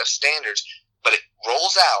set of standards, but it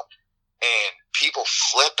rolls out and people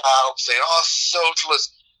flip out saying, oh,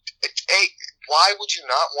 socialist. Hey, why would you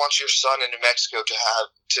not want your son in New Mexico to have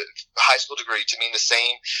a high school degree to mean the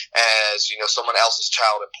same as, someone else's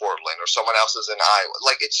child in Portland or someone else's in Iowa?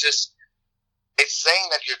 Like, it's saying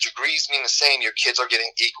that your degrees mean the same, your kids are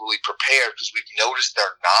getting equally prepared, because we've noticed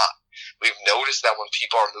they're not. We've noticed that when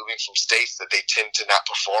people are moving from states that they tend to not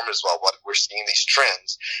perform as well. We're seeing these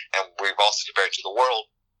trends, and we've also compared to the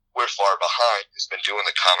world, we're far behind, who's been doing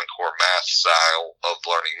the Common Core math style of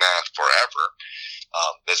learning math forever.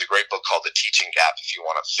 There's a great book called The Teaching Gap if you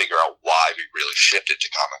want to figure out why we really shifted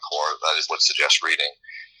to Common Core. That is what suggests reading.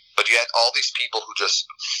 But you had all these people who just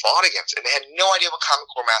fought against it, and they had no idea what Common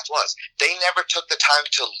Core math was. They never took the time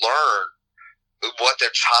to learn what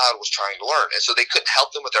their child was trying to learn, and so they couldn't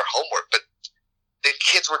help them with their homework, but the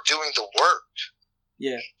kids were doing the work.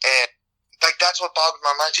 Yeah. And that's what bogged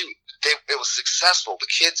my mind too. It was successful. The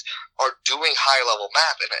kids are doing high-level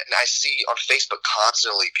math, and I see on Facebook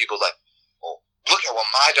constantly people like, well, look at what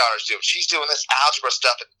my daughter's doing. She's doing this algebra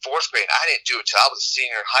stuff in 4th grade. I didn't do it till I was a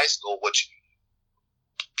senior in high school, which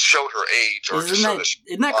showed her age. Or isn't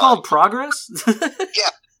that called progress? Yeah,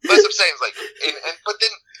 that's what I'm saying. But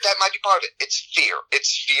then that might be part of it. It's fear.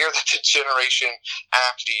 It's fear that the generation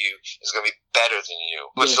after you is going to be better than you,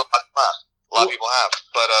 which is a lot of people have.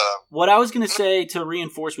 But what I was going to say to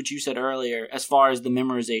reinforce what you said earlier, as far as the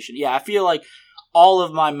memorization, I feel like all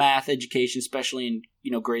of my math education, especially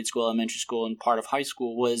in grade school, elementary school, and part of high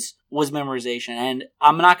school, was memorization. And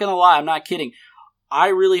I'm not going to lie, I'm not kidding. I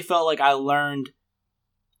really felt like I learned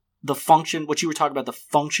the function, what you were talking about, the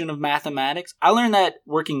function of mathematics. I learned that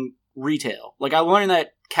working retail. Like, I learned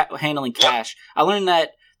that handling cash. I learned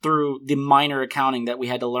that through the minor accounting that we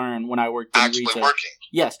had to learn when I worked in actually retail. Working.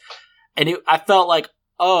 Yes. And I felt like,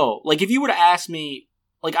 if you were to ask me,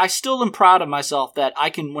 like, I still am proud of myself that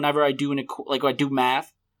I can, whenever I do I do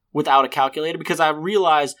math without a calculator, because I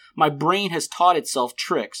realize my brain has taught itself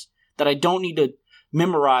tricks that I don't need to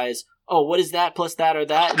memorize. Oh, what is that plus that or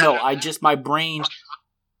that? No, my brain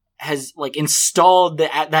has installed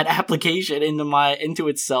that application into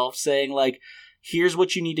itself, saying like, here's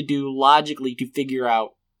what you need to do logically to figure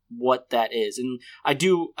out what that is. And I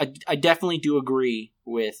definitely do agree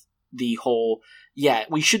with the whole,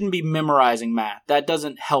 we shouldn't be memorizing math. That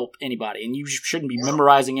doesn't help anybody. And you shouldn't be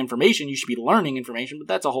memorizing information. You should be learning information.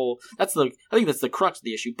 But I think that's the crux of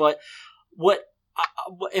the issue. But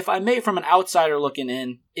if I may, from an outsider looking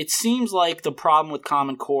in, it seems like the problem with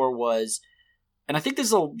Common Core was, and I think this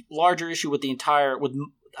is a larger issue with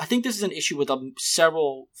I think this is an issue with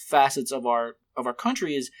several facets of our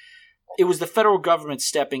country, is it was the federal government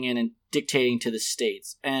stepping in and dictating to the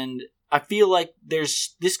states. And I feel like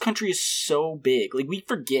this country is so big. Like, we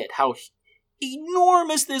forget how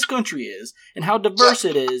enormous this country is and how diverse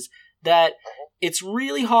it is, that it's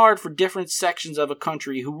really hard for different sections of a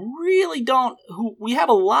country who we have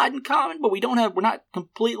a lot in common, but we're not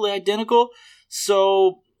completely identical.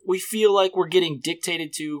 So we feel like we're getting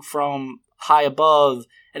dictated to from high above.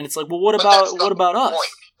 And it's like, well, what about us?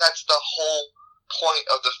 That's the whole point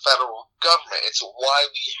of the federal government. It's why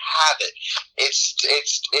we have it.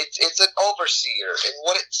 It's an overseer, and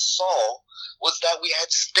what it saw was that we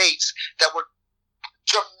had states that were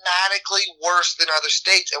dramatically worse than other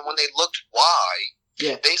states, and when they looked why,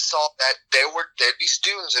 they saw that there'd be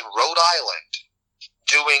students in Rhode Island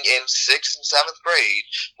doing in 6th and 7th grade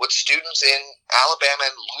what students in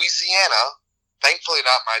Alabama and Louisiana, thankfully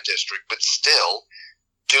not my district, but still,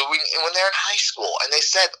 doing when they're in high school. And they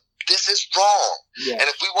said, this is wrong. And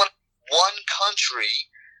if we want one country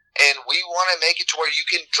and we want to make it to where you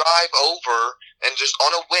can drive over and just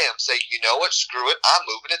on a whim say, you know what, screw it, I'm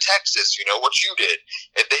moving to Texas. You know what you did.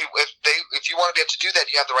 If you want to be able to do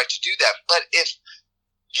that, you have the right to do that. But if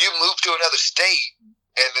you move to another state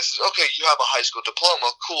and this is, okay, you have a high school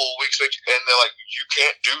diploma, cool, we expect you, and they're like, you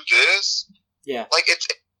can't do this? Yeah. Like, it's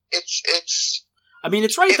I mean,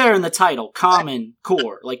 it's right there in the title, Common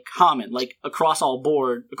Core, like common, like across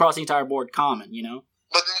the entire board, common, you know?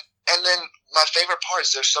 But then my favorite part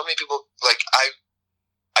is there's so many people, like,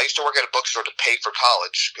 I used to work at a bookstore to pay for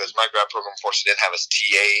college because my grad program, unfortunately, didn't have a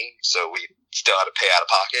TA, so we still had to pay out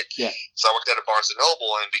of pocket. Yeah. So I worked at a Barnes &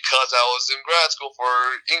 Noble, and because I was in grad school for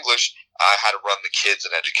English, I had to run the kids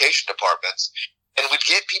and education departments. and we'd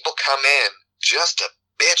get people come in just to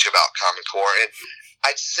bitch about Common Core, and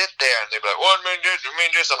I'd sit there and they'd be like, well, it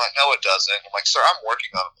means this. I'm like, no, it doesn't. I'm like, sir, I'm working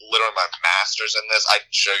on literally my master's in this. I can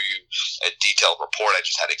show you a detailed report. I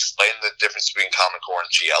just had to explain the difference between Common Core and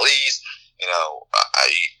GLEs. You know,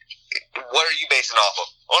 what are you basing off of?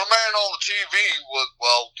 Well, the man on the TV was,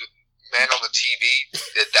 well, the man on the TV,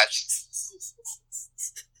 that's...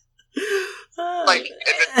 Like,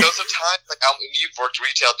 and then those are times, like, you've worked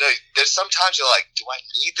retail, there's sometimes you're like, do I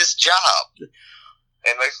need this job?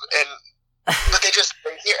 And but they just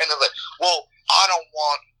stay here, and they're like, well, I don't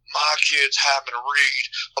want my kids having to read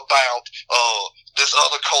about this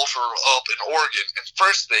other culture up in Oregon. And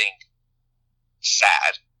first thing,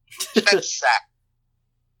 sad. That's sad.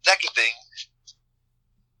 Second thing,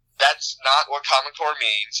 that's not what Common Core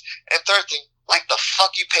means. And third thing, like, the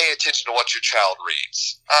fuck you pay attention to what your child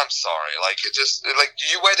reads. I'm sorry. Like, it just, like,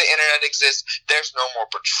 where the internet exists, there's no more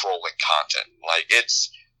patrolling content. Like, it's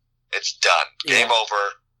done. Game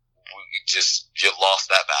over. You lost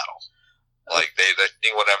that battle. Like, they're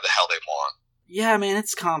doing whatever the hell they want. Yeah, man,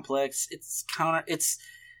 it's complex.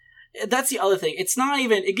 That's the other thing. It's not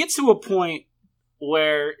even, it gets to a point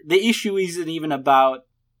where the issue isn't even about,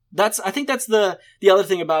 I think that's the other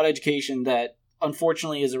thing about education that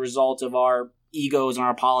unfortunately is a result of our egos and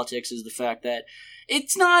our politics, is the fact that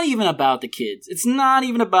it's not even about the kids. It's not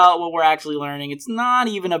even about what we're actually learning. It's not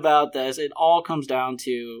even about this. It all comes down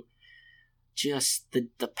to just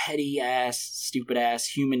the petty ass, stupid ass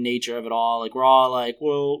human nature of it all. Like, we're all like,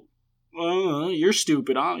 well, you're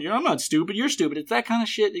stupid. I'm not stupid. You're stupid. It's that kind of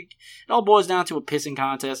shit. It all boils down to a pissing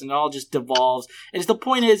contest, and it all just devolves. And the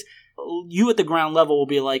point is, you at the ground level will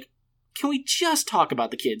be like, can we just talk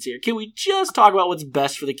about the kids here? Can we just talk about what's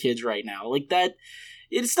best for the kids right now? Like that,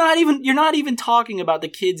 it's not even, you're not even talking about the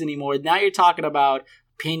kids anymore. Now you're talking about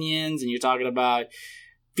opinions, and you're talking about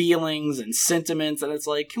feelings and sentiments, and it's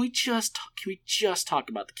like, can we just talk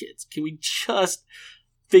about the kids? Can we just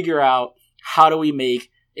figure out how do we make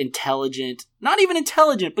intelligent, not even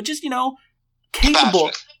intelligent, but just, capable.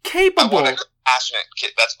 I want a passionate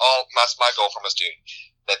kid. That's my goal from a student.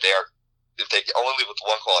 That if they only live with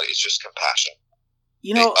one quality, it's just compassion.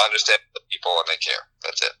 They understand the people and they care.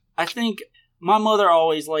 That's it. I think my mother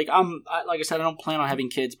always, like I said, I don't plan on having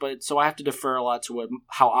kids, but so I have to defer a lot to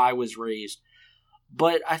how I was raised.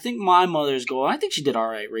 But I think my mother's goal, I think she did all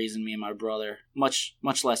right raising me and my brother, much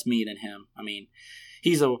less me than him. I mean,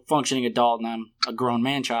 he's a functioning adult and I'm a grown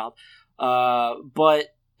man child.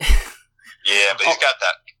 But yeah, but he's got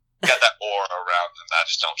that aura around him that I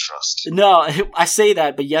just don't trust. No, I say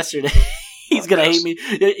that, but yesterday he's gonna hate me.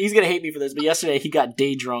 He's gonna hate me for this. But yesterday he got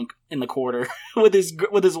day drunk in the quarter with his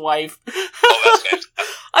wife. Oh, that's fantastic.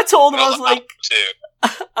 I told him,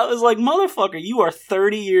 I was like, motherfucker, you are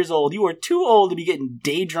 30 years old. You are too old to be getting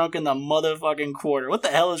day drunk in the motherfucking quarter. What the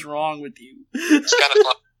hell is wrong with you? It's kind of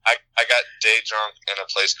fun. I got day drunk in a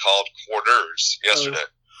place called Quarters yesterday.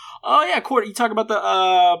 Oh yeah, Quarter. You talk about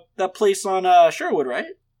that place on Sherwood, right?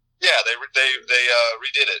 Yeah, they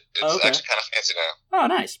redid it. It's actually kind of fancy now. Oh,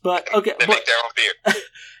 nice. But okay, they make their own beer.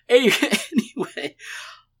 Anyway,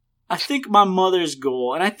 I think my mother's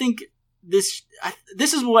goal, and I think this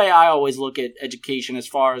is the way I always look at education as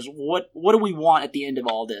far as what do we want at the end of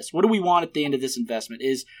all this? What do we want at the end of this investment?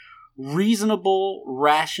 Is reasonable,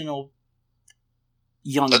 rational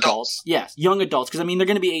young adults. Yes, young adults. Because, I mean, they're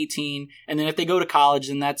going to be 18, and then if they go to college,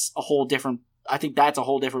 then that's a whole different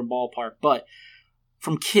ballpark. But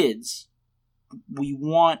from kids, we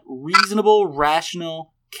want reasonable,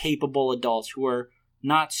 rational, capable adults who are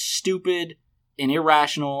not stupid and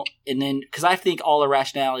irrational, and then, because I think all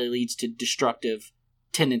irrationality leads to destructive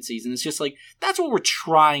tendencies, and it's just like, that's what we're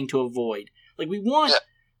trying to avoid. Like, we want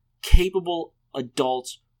capable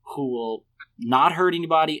adults who will not hurt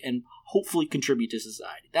anybody and hopefully contribute to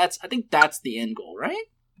society. I think that's the end goal, right?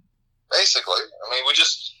 Basically. I mean, we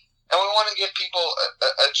want to give people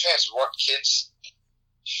a chance. We want kids,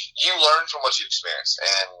 you learn from what you experience,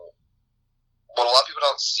 and what a lot of people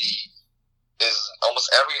don't see is almost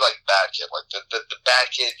every bad kid, like the bad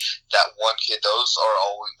kid, that one kid, those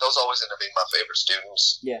always end up being my favorite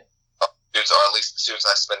students. Yeah. Students, or at least the students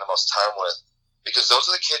I spend the most time with, because those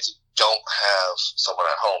are the kids who don't have someone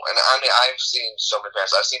at home. And I mean, I've seen so many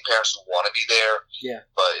parents. I've seen parents who want to be there,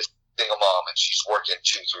 but it's a single mom and she's working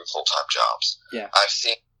 2-3 full-time jobs. Yeah. I've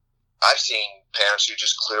seen parents who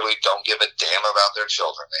just clearly don't give a damn about their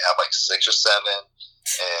children. They have 6 or 7,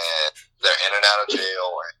 and they're in and out of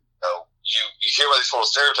jail, and you hear about these total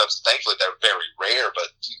stereotypes, and thankfully they're very rare,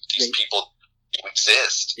 but these people do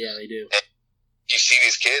exist. Yeah, they do. And you see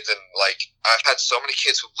these kids, and I've had so many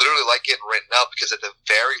kids who literally like getting written up because at the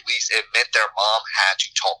very least it meant their mom had to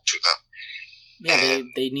talk to them. Yeah,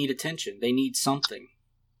 they need attention. They need something.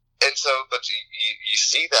 And so, but you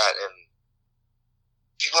see that, and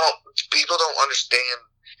people don't understand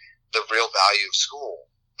the real value of school.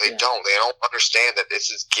 They don't. They don't understand that this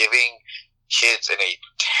is giving kids in a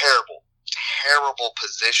terrible, terrible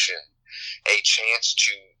position a chance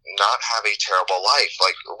to not have a terrible life.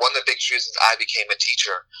 Like, one of the biggest reasons I became a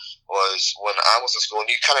teacher was when I was in school, and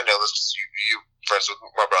you kind of know this because you friends with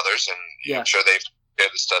my brothers, and I'm sure they've shared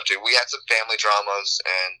this stuff too. We had some family dramas,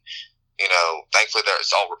 and, you know, thankfully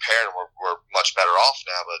it's all repaired, and we're much better off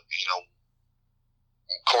now, but, you know,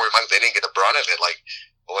 Corey and Mike, they didn't get the brunt of it. Like,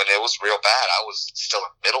 when it was real bad, I was still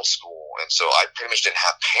in middle school, and so I pretty much didn't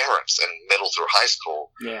have parents in middle through high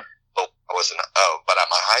school. Yeah. But but at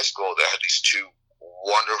my high school, there had these two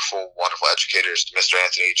wonderful, wonderful educators, Mr.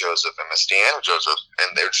 Anthony Joseph and Miss Deanna Joseph,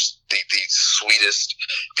 and they're just the sweetest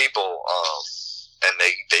people. And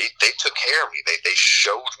they took care of me. They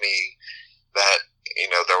showed me that, you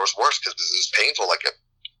know, there was worse, because this is painful. Like,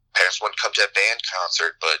 parents wouldn't come to a band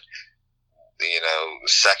concert, but, you know,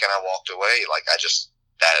 the second I walked away, like, I just,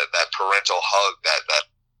 that parental hug, that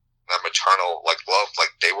maternal, like, love,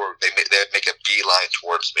 like, they'd make a beeline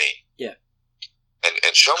towards me. Yeah.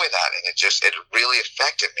 And show me that, and it really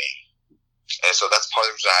affected me. And so that's part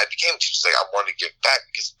of the reason I became a teacher. Like, I wanted to give back,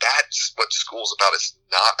 because that's what school's about. It's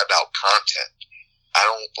not about content. I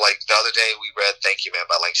don't, like, the other day we read Thank You Man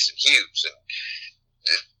by Langston Hughes, and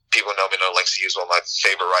people know Langston Hughes is one of my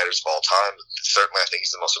favorite writers of all time. Certainly, I think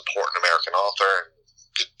he's the most important American author, and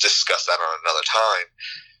could discuss that on another time.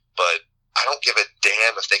 But I don't give a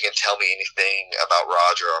damn if they can tell me anything about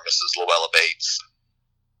Roger or Mrs. Luella Bates.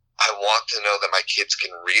 I want to know that my kids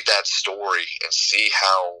can read that story and see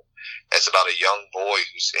how it's about a young boy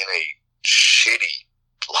who's in a shitty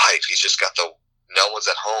life. He's just got no one's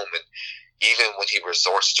at home, and even when he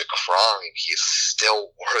resorts to crying, he is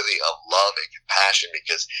still worthy of love and compassion,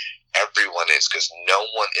 because everyone is, because no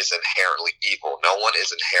one is inherently evil. No one is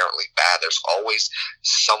inherently bad. There's always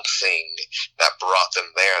something that brought them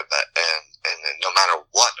there, and no matter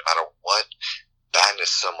what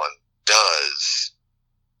badness someone does,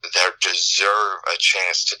 they deserve a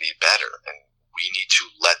chance to be better, and we need to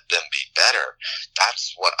let them be better.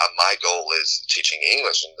 That's what my goal is, teaching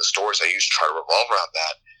English, and the stories I use try to revolve around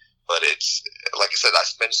that. But it's, like I said, I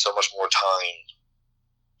spend so much more time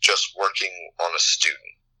just working on a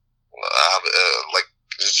student.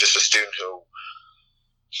 It's just a student who,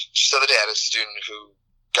 just the other day I had a student who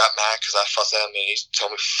got mad because I fussed at him, and he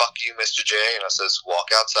told me, "Fuck you, Mr. J," and I says, "Walk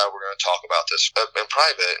outside, we're going to talk about this in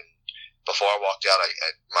private." And before I walked out,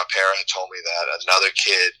 my parent had told me that another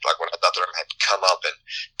kid, like when I thought that, had come up and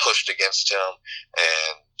pushed against him,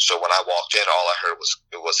 and so when I walked in, all I heard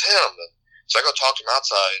was him. And so I go talk to him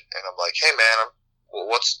outside, and I'm like, "Hey man,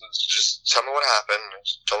 just tell me what happened."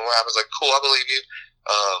 Tell me what happened. He's like, "Cool, I believe you.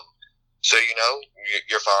 So you know,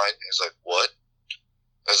 you're fine." He's like, "What?"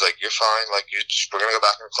 I was like, "You're fine. Like, we're gonna go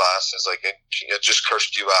back in class." He's like, "It just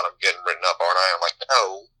cursed you out. I'm getting written up, aren't I?" I'm like,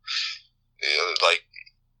 "No, like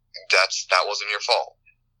that wasn't your fault."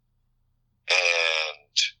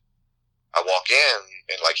 And I walk in,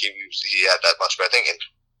 and like he had that much better thing, and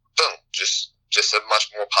boom, just a much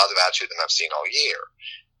more positive attitude than I've seen all year.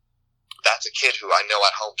 That's a kid who I know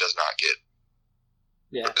at home does not get.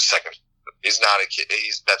 Yeah. The second, he's not a kid.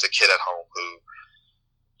 That's a kid at home who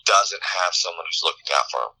doesn't have someone who's looking out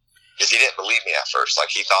for him, because he didn't believe me at first. Like,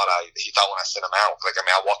 he thought when I sent him out, like, I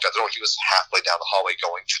mean, I walked out the door, he was halfway down the hallway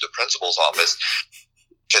going to the principal's office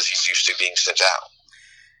because he's used to being sent out.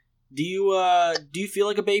 Do you feel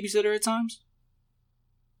like a babysitter at times?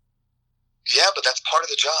 Yeah, but that's part of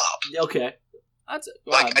the job. Okay. I've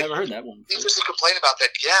never heard that one before. People just complain about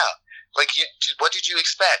that. Yeah. Like, what did you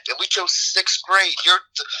expect? And we chose 6th grade.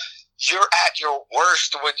 You're at your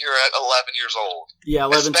worst when you're at 11 years old. Yeah,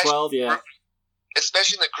 11, 12, yeah.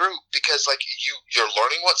 Especially in the group, because, like, you're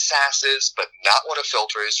learning what sass is, but not what a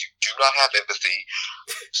filter is. You do not have empathy.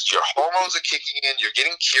 Your hormones are kicking in. You're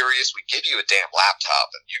getting curious. We give you a damn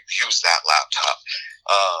laptop, and you use that laptop.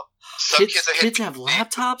 Kids have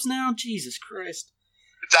laptops now? Jesus Christ.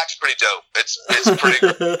 It's actually pretty dope. It's pretty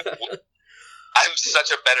I'm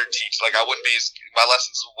such a better teacher. Like, my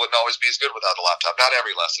lessons wouldn't always be as good without the laptop. Not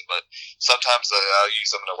every lesson, but sometimes I'll use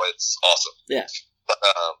them in a way that's awesome. Yeah. But,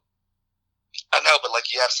 I know, but, like,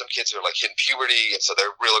 you have some kids who are, like, hitting puberty, and so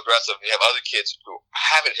they're real aggressive, and you have other kids who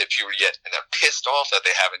haven't hit puberty yet, and they're pissed off that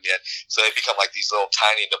they haven't yet, so they become, like, these little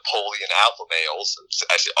tiny Napoleon alpha males. It's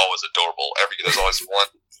actually always adorable. There's always one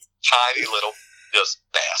tiny little Just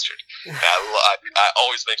bastard. I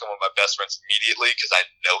always make him one of my best friends immediately because I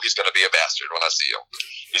know he's going to be a bastard when I see him.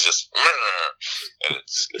 He's just, and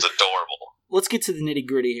it's adorable. Let's get to the nitty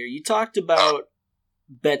gritty here. You talked about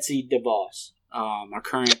Betsy DeVos, our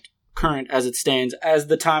current as it stands as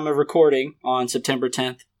the time of recording on September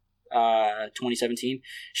 10th, 2017.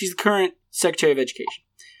 She's the current Secretary of Education.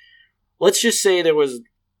 Let's just say there was,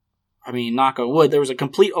 knock on wood, there was a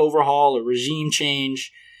complete overhaul, a regime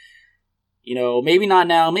change. Maybe not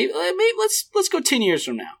now. Maybe let's go 10 years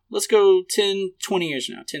from now. Let's go 10, 20 years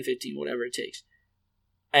from now, 10, 15, whatever it takes.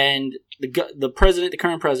 And the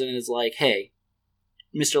current president is like, hey,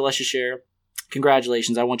 Mr. Leschere,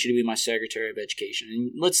 congratulations. I want you to be my Secretary of Education.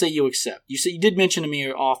 And let's say you accept. You did mention to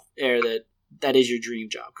me off air that is your dream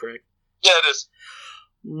job, correct? Yeah, it is.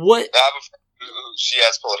 What? I have a friend who she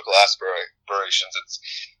has political aspirations.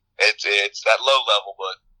 It's that low level,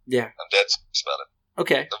 but yeah, I'm dead serious about it.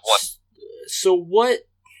 Okay. So what?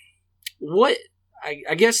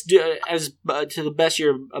 I guess as to the best of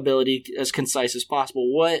your ability, as concise as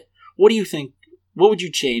possible. What do you think? What would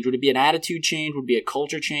you change? Would it be an attitude change? Would it be a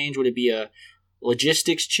culture change? Would it be a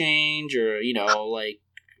logistics change? Or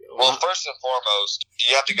Well, first and foremost,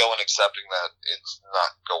 you have to go in accepting that it's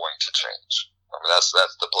not going to change. That's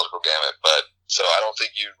the political gamut. But so I don't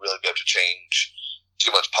think you'd really be able to change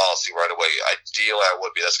too much policy right away. Ideally, I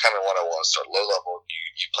would be. That's kind of what I want to start low level.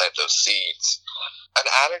 You plant those seeds. An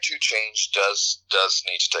attitude change does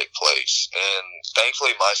need to take place, and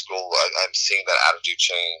thankfully, my school, I'm seeing that attitude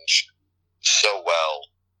change so well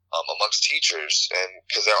amongst teachers, and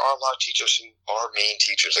because there are a lot of teachers who are mean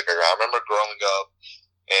teachers. Like I remember growing up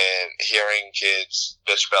and hearing kids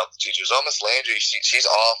bitch about the teachers. Oh, Miss Landry, she's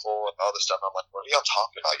awful and all this stuff. I'm like, what are y'all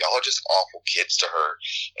talking about? Y'all are just awful kids to her,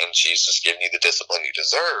 and she's just giving you the discipline you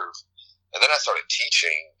deserve. And then I started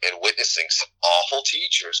teaching and witnessing some awful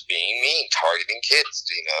teachers being mean, targeting kids,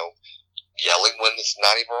 yelling when it's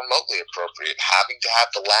not even remotely appropriate, having to have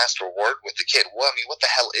the last word with the kid. Well, what the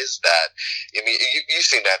hell is that? You've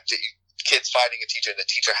seen that. Kids fighting a teacher, and the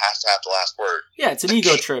teacher has to have the last word. Yeah, it's an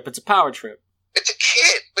ego trip. It's a power trip. It's a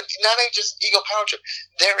kid, but not even just ego power trip.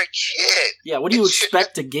 They're a kid. Yeah, what do you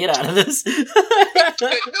expect to get out of this? Thank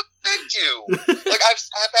you. Like I've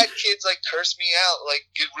had kids curse me out,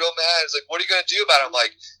 get real mad. It's like, what are you gonna do about it? I'm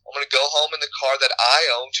like, I'm gonna go home in the car that I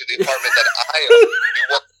own to the apartment that I own. Do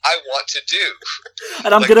what I want to do.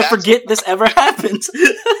 And I'm gonna forget this ever happened.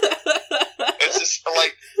 It's just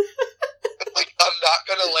I'm not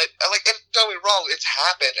gonna let and don't get me wrong, it's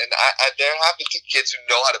happened, and there have been kids who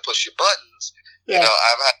know how to push your buttons. Yeah.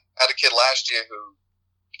 I've had a kid last year who,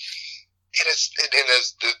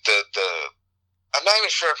 I'm not even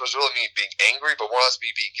sure if it was really me being angry, but more or less me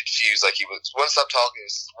being confused. Like he wouldn't stop talking.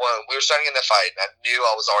 We were starting in the fight, and I knew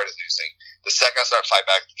I was already losing. The second I started fight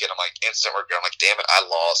back again, I'm like instant regret. I'm like, damn it, I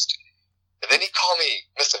lost. And then he called me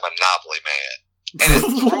Mr. Monopoly Man. And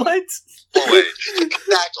what? Boy,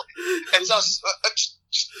 exactly. And so just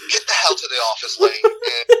get the hell to the office, Lane.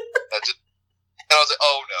 And I was like,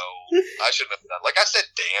 oh no, I shouldn't have done. I said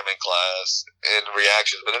damn in class in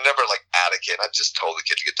reactions, but I never at a kid. I just told the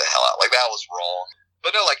kid to get the hell out. That was wrong.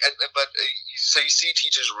 But no, so you see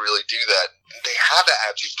teachers really do that. They have that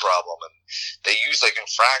attitude problem, and they use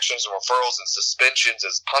infractions and referrals and suspensions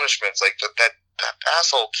as punishments. That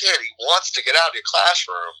asshole kid, he wants to get out of your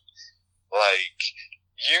classroom.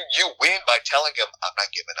 You win by telling him, I'm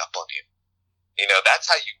not giving up on you.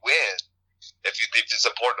 That's how you win. If it's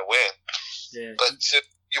important to win. Yeah. But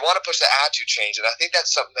you want to push the attitude change, and I think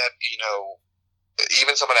that's something that,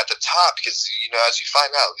 even someone at the top, because, as you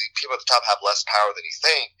find out, the people at the top have less power than you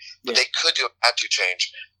think, but they could do an attitude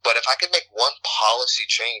change. But if I could make one policy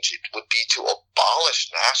change, it would be to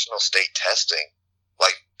abolish national state testing.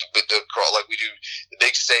 We do the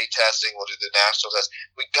big state testing, we'll do the national test.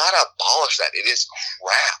 We gotta abolish that. It is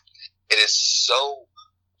crap. It is so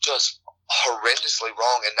just horrendously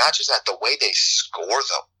wrong, and not just that, the way they score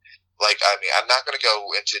them. I'm not going to go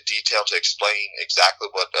into detail to explain exactly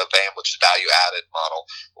what a VAM, which is value added model,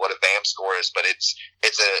 what a VAM score is, but it's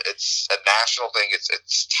a national thing.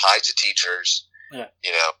 It's tied to teachers. Yeah.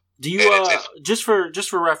 Do you just for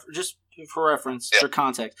reference, for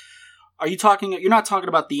context, are you talking? You're not talking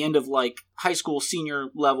about the end of high school senior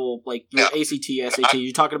level, your ACT, SAT.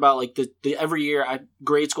 You're talking about the every year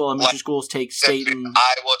grade school, elementary schools take state and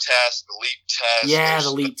Iowa test, the LEAP test. Yeah,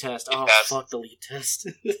 the LEAP test. Oh, fuck the LEAP test.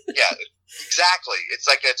 Yeah, exactly.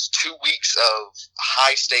 It's 2 weeks of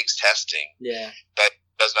high stakes testing. Yeah, that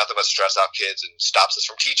does nothing but stress out kids and stops us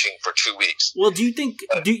from teaching for 2 weeks. Well, do you think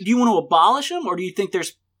do you want to abolish them, or do you think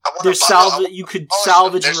you could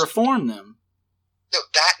salvage and reform them? No,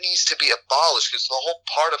 that needs to be abolished, because the whole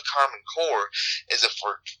part of Common Core is if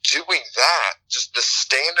we're doing that, just the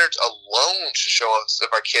standards alone should show us if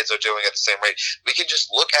our kids are doing it at the same rate. We can just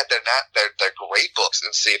look at their grade books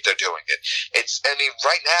and see if they're doing it.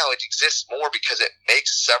 Right now it exists more because it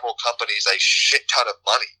makes several companies a shit ton of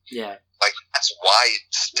money. Yeah. Like, that's why it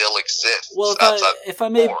still exists. Well, if I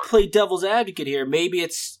may play devil's advocate here, maybe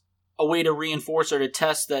it's a way to reinforce or to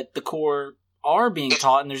test that the core are being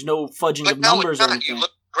taught, and there's no fudging of numbers or anything. You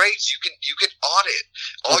look grades. You can audit.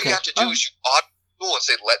 All you have to do is you audit school and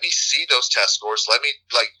say, "Let me see those test scores. Let me,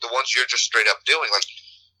 like, the ones you're just straight up doing." Like,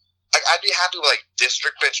 I'd be happy with, like,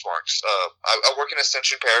 district benchmarks. I work in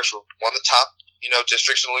Ascension Parish, we're one of the top,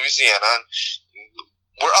 districts in Louisiana, and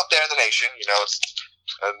we're up there in the nation. It's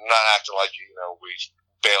not acting like we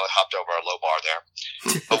barely hopped over our low bar there,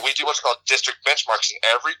 but we do what's called district benchmarks, and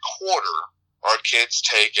every quarter our kids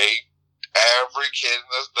take every kid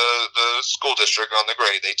in the school district on the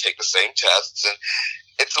grade, they take the same tests, and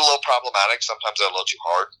it's a little problematic. Sometimes they're a little too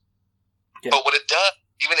hard. Yeah. But what it does,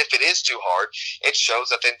 even if it is too hard, it shows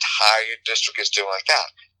that the entire district is doing like that.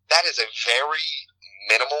 That is a very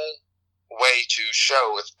minimal way to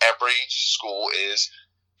show if every school is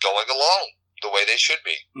going along the way they should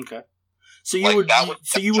be. Okay. So you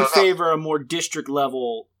would favor a more district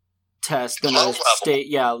level test than a state,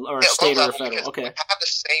 state or federal. Okay. We have the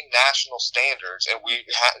same national standards, and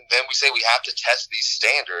then we say we have to test these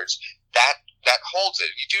standards. That holds it.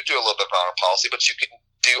 You do a little bit of our policy, but you can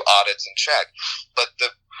do audits and check. But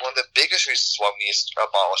one of the biggest reasons why we need to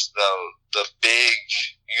abolish the big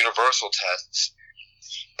universal tests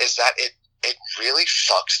is that it really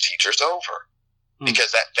fucks teachers over, because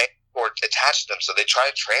that VAM score attached to them, so they try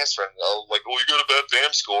to transfer and go like, "Oh, you got a bad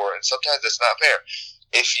VAM score," and sometimes it's not fair.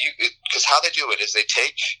 Because how they do it is they'll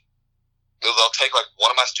take like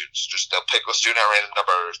one of my students, they'll pick a student at random,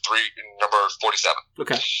 number 47.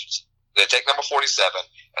 Okay. They take number 47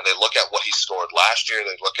 and they look at what he scored last year.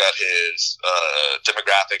 They look at his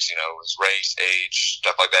demographics, his race, age,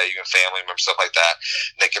 stuff like that, even family members, stuff like that.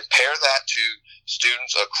 And they compare that to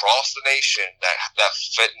students across the nation that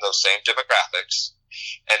fit in those same demographics,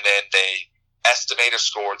 and then they estimate a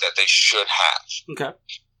score that they should have. Okay.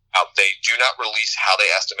 Now, they do not release how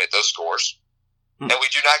they estimate those scores, and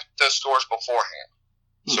we do not get those scores beforehand.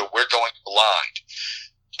 So we're going blind.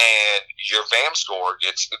 And your VAM score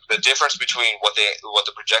gets the difference between what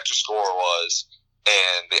the projector score was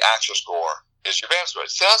and the actual score is your VAM score.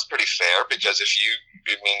 It sounds pretty fair, because if you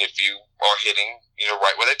are hitting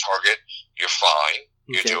right where they target, you're fine,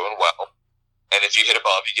 you're doing well, and if you hit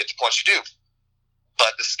above, you get the points you do.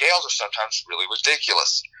 But the scales are sometimes really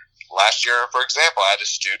ridiculous. Last year, for example, I had a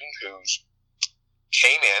student who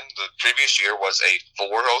came in, the previous year was a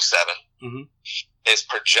 407. Mm-hmm. His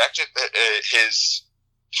projected, his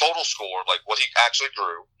total score, like what he actually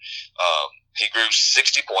grew, he grew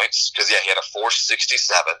 60 points, because, he had a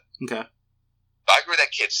 467. Okay. I grew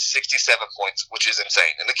that kid 67 points, which is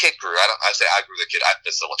insane. And the kid grew. I say I grew the kid. I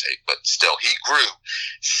facilitate, but still, he grew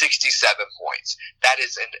 67 points. That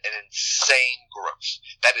is an insane growth.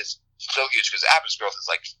 That is so huge, because average growth is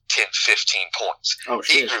like 10, 15 points. Oh,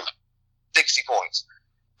 shit. He grew 60 points,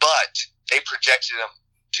 but they projected him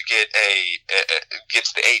to get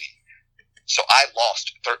to the 80. So I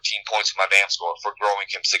lost 13 points in my VAM score for growing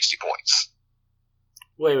him 60 points.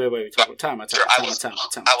 Wait. Time. I was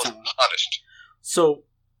punished. So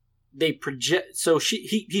they project. So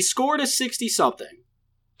he scored a 60-something.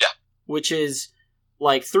 Yeah. Which is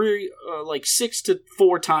like 6 to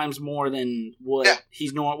 4 times more than what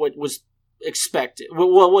what was expected.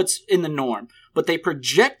 Well, what's in the norm. But they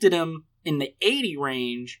projected him in the 80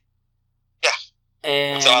 range. Yeah.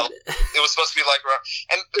 And so it was supposed to be like,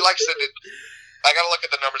 and like I said, I got to look at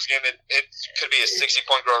the numbers again. It could be a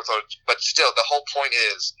 60-point growth, but still, the whole point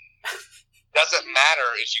is, doesn't matter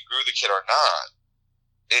if you grew the kid or not.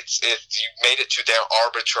 It's if you made it to their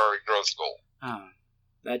arbitrary growth goal. Oh,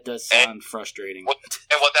 that does sound frustrating.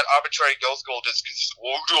 And what that arbitrary growth goal does, because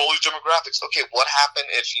we'll do all these demographics. Okay, what happened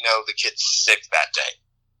if the kid's sick that day?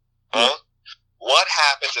 Huh? What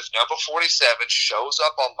happens if number 47 shows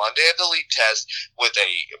up on Monday of the league test with a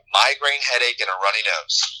migraine headache and a runny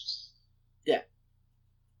nose? Yeah.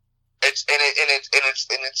 It's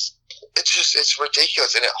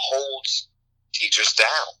ridiculous, and it holds teachers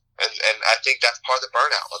down. And I think that's part of the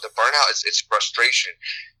burnout. The burnout is frustration,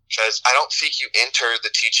 because I don't think you enter the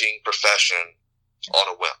teaching profession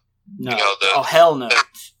on a whim. No. Hell no.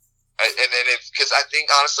 Because I think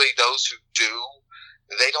honestly, those who do,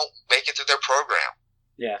 they don't make it through their program.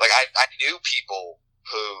 Yeah. Like I knew people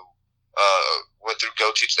who went through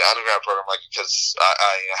Go Teach the undergrad program, like, because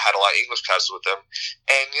I had a lot of English classes with them,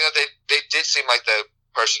 and they did seem like the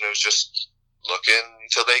person who's just looking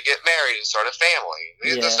until they get married and start a family.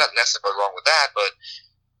 Yeah. There's not necessarily wrong with that, but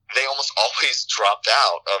they almost always dropped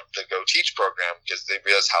out of the Go Teach program because they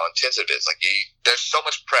realized how intense it is. Like, there's so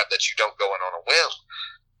much prep that you don't go in on a whim,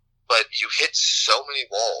 but you hit so many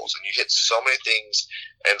walls and you hit so many things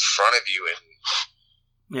in front of you,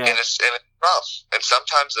 and it's rough. And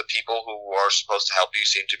sometimes the people who are supposed to help you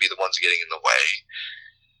seem to be the ones getting in the way.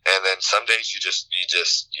 And then some days you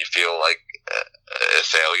feel like a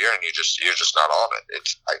failure, and you're just not on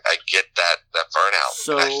it. I get that burnout.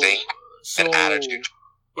 So, and I think an attitude.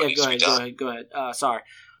 Yeah, go ahead. Sorry.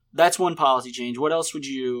 That's one policy change. What else would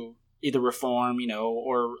you either reform,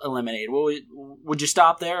 or eliminate? Would you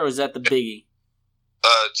stop there, or is that the biggie?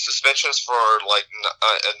 Suspensions for, like,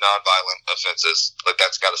 non-violent offenses. Like,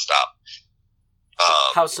 that's got to stop.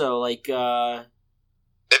 How so? Like,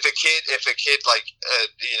 if a kid like,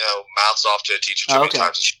 mouths off to a teacher too many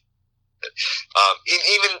times,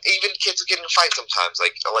 even kids get in a fight sometimes.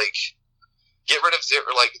 Like, get rid of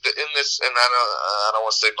in this, and I don't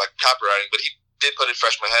want to say like copywriting, but he did put in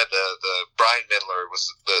freshman head. The Brian Mindler was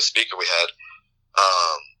the speaker we had.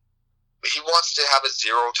 He wants to have a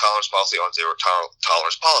zero tolerance policy on zero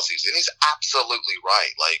tolerance policies, and he's absolutely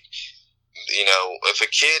right. Like, if a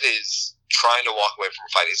kid is trying to walk away from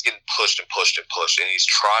a fight, he's getting pushed and pushed and pushed, and he's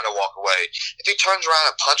trying to walk away. If he turns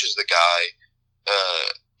around and punches the guy,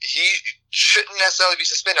 he shouldn't necessarily be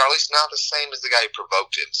suspended, or at least not the same as the guy who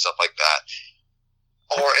provoked him, stuff like that.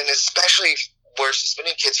 And especially where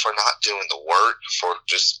suspending kids for not doing the work, for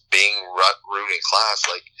just being rude in class,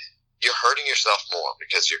 like, you're hurting yourself more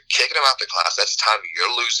because you're kicking them out the class. That's time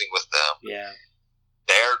you're losing with them. Yeah.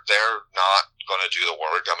 They're not going to do the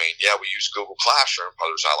work. I mean, yeah, we use Google Classroom, but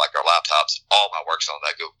it's not like our laptops. All my work's on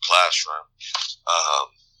that Google Classroom.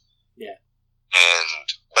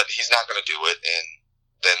 But he's not going to do it, and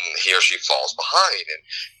then he or she falls behind. And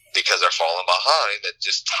because they're falling behind, that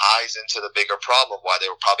just ties into the bigger problem why they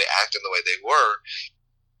were probably acting the way they were.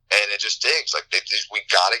 And it just digs. Like, we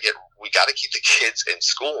gotta keep the kids in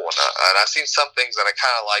school. And I've seen some things that I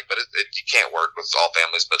kind of like, but you can't work with all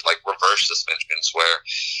families. But like reverse suspensions, where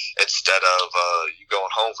instead of you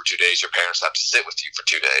going home for 2 days, your parents have to sit with you for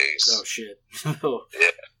 2 days. Oh shit!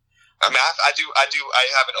 Yeah. I mean, I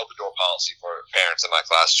have an open door policy for parents in my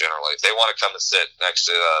class generally. If they want to come and sit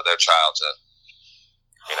next to their child,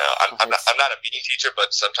 I'm not a mean teacher,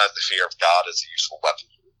 but sometimes the fear of God is a useful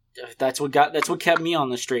weapon. That's what kept me on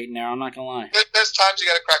the straight and narrow. I'm not gonna lie. There's times you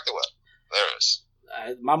gotta crack the whip. There is.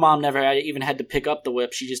 My mom never even had to pick up the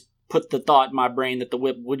whip. She just put the thought in my brain that the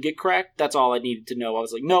whip would get cracked. That's all I needed to know. I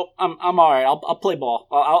was like, nope, I'm all right. I'll play ball.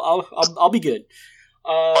 I'll be good.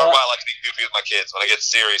 Or why I like to be goofy with my kids. When I get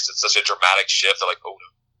serious, it's such a dramatic shift. They're like, oh no.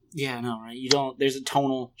 Yeah, I know, right? You don't. There's a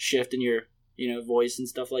tonal shift in your voice and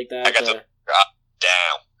stuff like that. I got to drop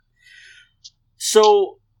down.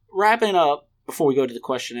 So wrapping up. Before we go to the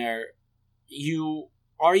questionnaire,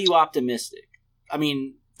 are you optimistic? I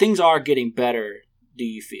mean, things are getting better, do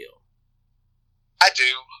you feel? I do.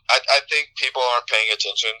 I think people aren't paying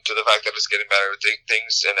attention to the fact that it's getting better. I think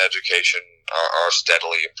things in education are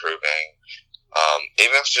steadily improving.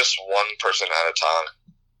 Even if it's just one person at a time.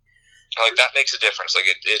 Like, that makes a difference. Like,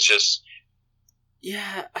 it's just...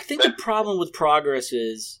 Yeah, I think the problem with progress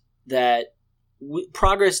is that we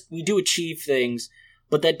do achieve things,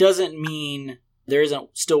 but that doesn't mean there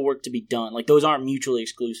isn't still work to be done. Like, those aren't mutually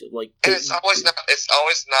exclusive. Like, and it's always not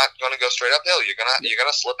going to go straight uphill. You're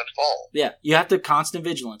gonna slip and fall. Yeah, you have to constant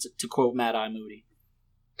vigilance, to quote Mad Eye Moody.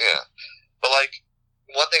 Yeah, but like,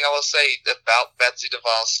 one thing I will say about Betsy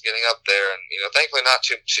DeVos getting up there, and thankfully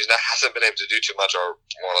hasn't been able to do too much, or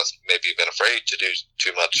more or less maybe been afraid to do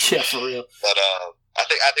too much. Yeah, for real. But I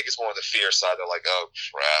think it's more the fear side. They're like, oh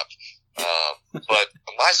crap. But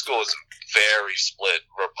my school is very split,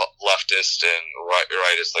 leftist and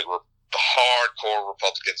rightist. Like, we're hardcore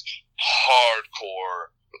Republicans,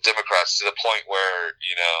 hardcore Democrats, to the point where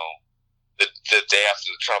the day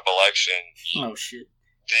after the Trump election, oh shit,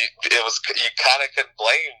 it was, you kind of couldn't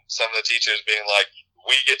blame some of the teachers being like,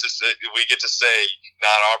 we get to say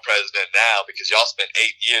not our president now because y'all spent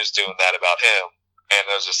 8 years doing that about him, and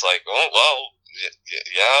I was just like, oh well.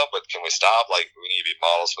 Yeah, but can we stop? Like, we need to be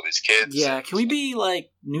models for these kids. Yeah, can we be like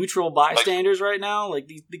neutral bystanders right now? Like,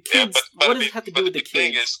 the kids. Yeah, what does it have to do with the kids? The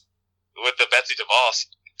thing is, with the Betsy DeVos,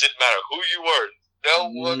 it didn't matter who you were.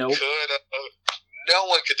 No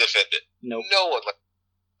one could defend it. Nope. No one. Like,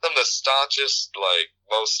 some of the staunchest, like,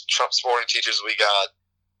 most Trump supporting teachers we got.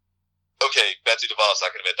 Okay, Betsy DeVos, I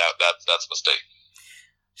can admit that's a mistake.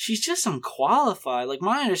 she's just unqualified. Like,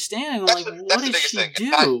 my understanding, That's like, the what did biggest she thing.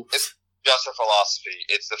 do? It's just her philosophy.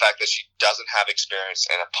 It's the fact that she doesn't have experience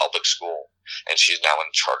in a public school, and she's now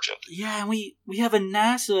in charge of it. Yeah, and we have a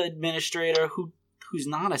NASA administrator who's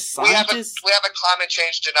not a We have scientist. a climate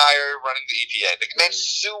change denier running the EPA. The man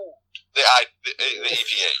sued the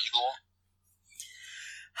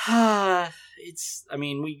EPA. It's. I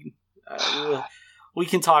mean, we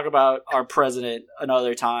can talk about our president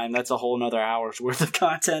another time. That's a whole nother hour's worth of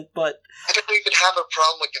content. But I don't even have a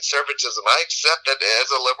problem with conservatism. I accept that as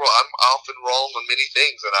a liberal, I'm often wrong on many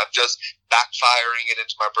things, and I'm just backfiring it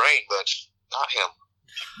into my brain. But not him.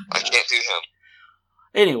 I can't do him.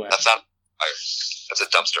 Anyway, that's not fire. That's a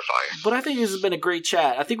dumpster fire. But I think this has been a great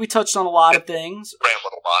chat. I think we touched on a lot of things.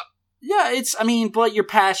 Rambling a lot. Yeah, but you're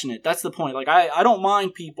passionate. That's the point. Like, I don't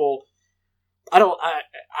mind people.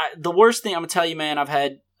 The worst thing I'm gonna tell you, man, I've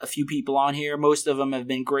had a few people on here. Most of them have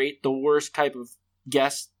been great. The worst type of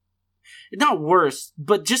guest, not worst,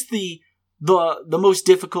 but just the most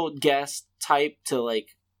difficult guest type to,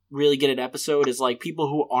 like, really get an episode is, like, people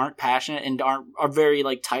who aren't passionate and are very,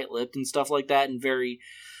 like, tight-lipped and stuff like that, and very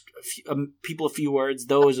people a few words.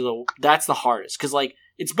 That's the hardest, because, like,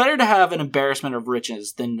 it's better to have an embarrassment of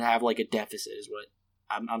riches than to have, like, a deficit, is what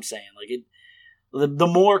I'm saying. Like, the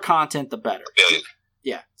more content, the better.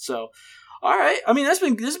 Yeah. So, all right. I mean, this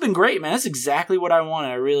has been great, man. That's exactly what I wanted.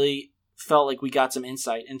 I really felt like we got some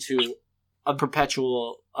insight into a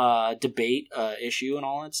perpetual debate issue and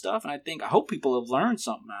all that stuff. And I hope people have learned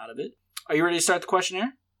something out of it. Are you ready to start the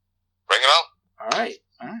questionnaire? Bring it on. All right.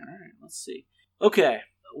 Let's see. Okay.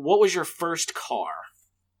 What was your first car?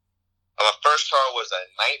 My first car was a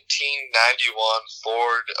 1991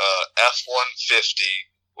 Ford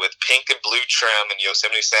F-150 with pink and blue trim and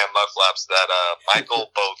Yosemite Sam mud flaps that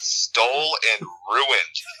Michael both stole and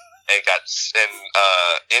ruined, and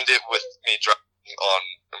ended with me driving on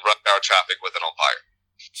rush hour traffic with it on fire.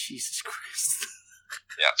 Jesus Christ.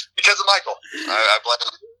 Yeah, because of Michael. I blame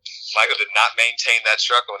him. Michael did not maintain that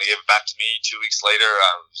truck. When he gave it back to me 2 weeks later,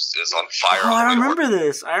 it was on fire. Oh, I remember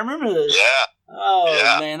this. Yeah. Oh,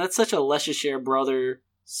 yeah. Man, that's such a Leicestershire brother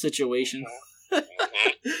situation.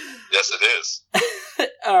 Mm-hmm. Yes, it is.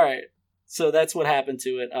 All right. So that's what happened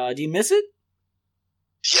to it. Do you miss it?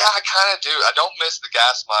 Yeah, I kind of do. I don't miss the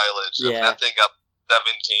gas mileage. Yeah. That thing up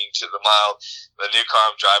 17 to the mile. The new car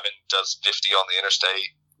I'm driving does 50 on the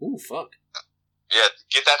interstate. Ooh, fuck. Yeah,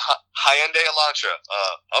 get that Hyundai Elantra.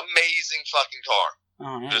 Amazing fucking car.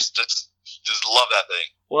 Oh, yeah. Just love that thing.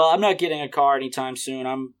 Well, I'm not getting a car anytime soon.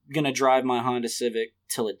 I'm going to drive my Honda Civic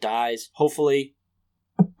till it dies. Hopefully.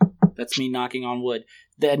 That's me knocking on wood.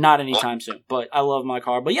 Not anytime soon. But I love my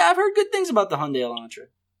car. But yeah, I've heard good things about the Hyundai Elantra.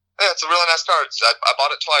 Yeah, it's a really nice car. I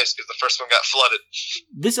bought it twice because the first one got flooded.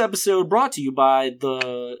 This episode brought to you by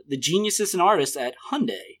the geniuses and artists at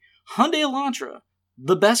Hyundai. Hyundai Elantra.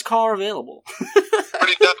 The best car available.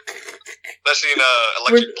 Pretty dope. Especially in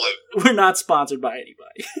electric blue. We're not sponsored by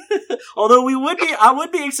anybody. Although I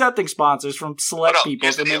would be accepting sponsors from select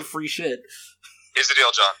people to make free shit. Here's the deal,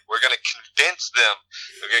 John. We're going to convince them.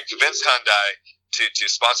 We're going to convince Hyundai to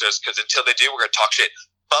sponsor us, because until they do, we're going to talk shit.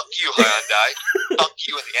 Fuck you, Hyundai. Fuck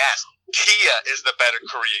you in the ass. Kia is the better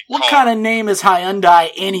Korean car. What kind of name is Hyundai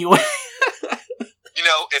anyway? You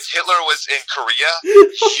know, if Hitler was in Korea,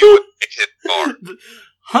 he would make his car.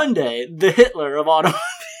 Hyundai, the Hitler of auto.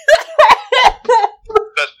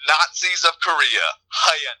 The Nazis of Korea.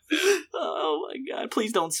 Hyundai. Oh my god,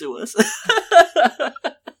 please don't sue us.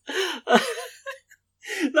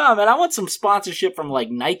 No, man, I want some sponsorship from,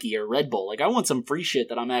 like, Nike or Red Bull. Like, I want some free shit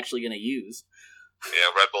that I'm actually going to use.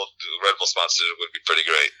 Yeah, Red Bull sponsorship would be pretty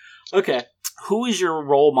great. Okay. Who is your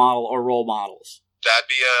role model or role models? That'd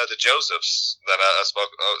be the Josephs that I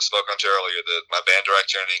spoke on to earlier. My band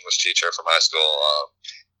director and English teacher from high school.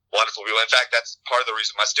 Wonderful people. In fact, that's part of the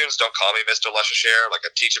reason my students don't call me Mr. Leicestershire. Like,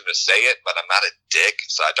 I teach them to say it, but I'm not a dick,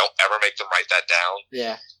 so I don't ever make them write that down.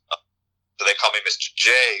 Yeah. So they call me Mr.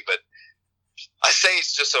 J, but I say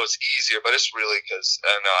it's just so it's easier, but it's really because,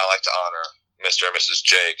 I like to honor Mr. and Mrs.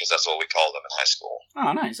 J, because that's what we call them in high school.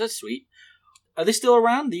 Oh, nice. That's sweet. Are they still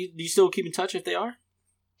around? Do you still keep in touch if they are?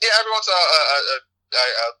 Yeah, every once in a while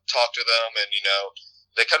I talk to them, and,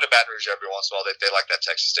 they come to Baton Rouge every once in a while. They like that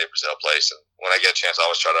Texas Day Brazil place, and when I get a chance, I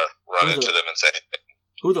always try to run into them and say,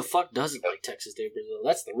 who the fuck doesn't like Texas Day Brazil?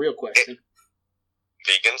 That's the real question.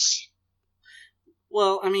 Vegans?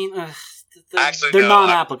 Well, I mean, they're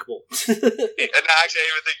non-applicable. And actually, I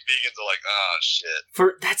even think vegans are like, oh,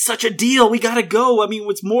 shit. That's such a deal. We gotta go. I mean,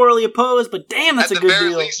 it's morally opposed, but damn, that's a good deal. At the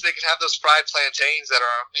very least, they can have those fried plantains that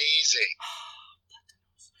are amazing.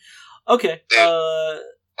 Okay. Dude,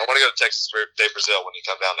 I want to go to Texas de Brazil when you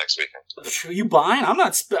come down next weekend. Are you buying? I'm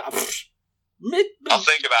not. I'll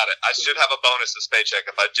think about it. I should have a bonus this paycheck.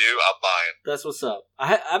 If I do, I'm buying. That's what's up.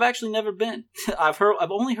 I've actually never been. I've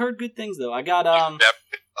only heard good things though. I got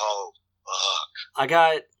Oh, fuck.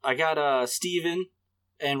 I got Steven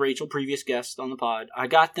and Rachel, previous guests on the pod. I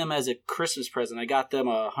got them as a Christmas present. I got them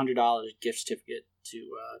a $100 gift certificate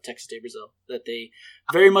to Texas de Brazil that they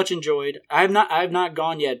very much enjoyed. I have not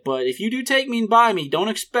gone yet, but if you do take me and buy me, don't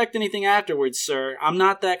expect anything afterwards, sir. I'm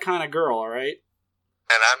not that kind of girl, all right?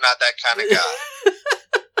 And I'm not that kind of guy.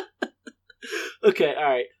 Okay, all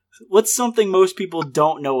right. What's something most people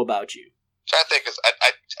don't know about you? I think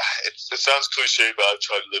it sounds cliche, but I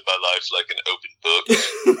try to live my life like an open book.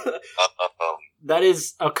 That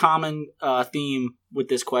is a common theme with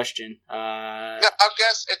this question. Yeah, I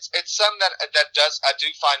guess it's something that I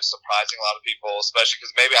do find surprising a lot of people, especially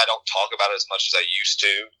because maybe I don't talk about it as much as I used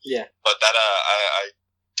to. Yeah. But that I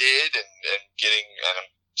did, and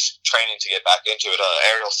I'm training to get back into it.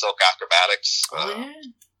 Aerial silk acrobatics.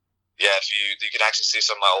 Yeah, if you can actually see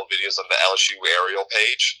some of my old videos on the LSU aerial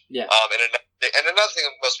page. Yeah. And another thing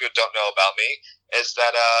that most people don't know about me is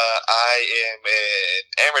that I am an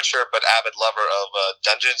amateur but avid lover of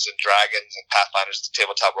Dungeons and Dragons and Pathfinder's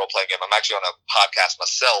tabletop role-playing game. I'm actually on a podcast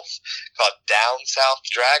myself called Down South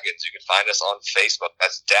Dragons. You can find us on Facebook.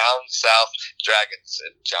 That's Down South Dragons.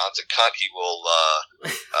 And John's a cunt. He will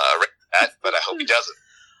rate that, but I hope he doesn't.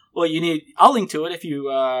 Well, I'll link to it if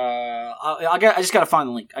you. I just gotta find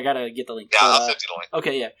the link. I gotta get the link. Yeah, I'll send you the link.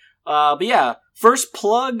 Okay, yeah. But yeah, first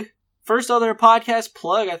other podcast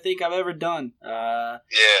plug I think I've ever done. Yeah,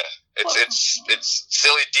 it's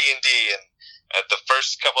silly D&D, and the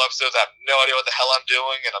first couple episodes I have no idea what the hell I'm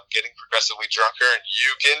doing, and I'm getting progressively drunker, and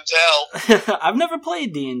you can tell. I've never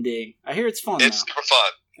played D&D. I hear it's fun. It's super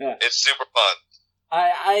fun. Yeah. It's super fun.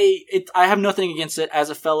 I have nothing against it as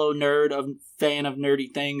a fellow fan of nerdy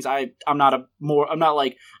things. I'm not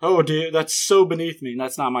like, oh dude, that's so beneath me.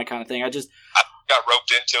 That's not my kind of thing. I got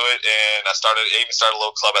roped into it, and I even started a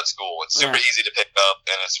little club at school. It's super easy to pick up,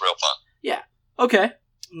 and it's real fun. Yeah. Okay.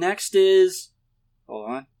 Next is, hold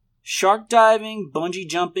on, shark diving, bungee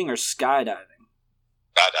jumping, or skydiving.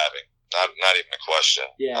 Skydiving, not even a question.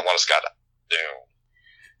 Yeah. I want to skydive.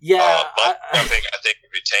 Yeah. But I think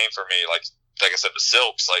would be tame for me, like I said, the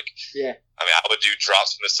silks, yeah. I mean, I would do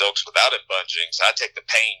drops from the silks without it bungeeing, so I'd take the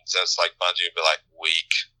pains as like bungee and be like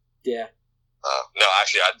weak. Yeah. No,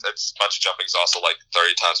 actually, bungee jumping is also like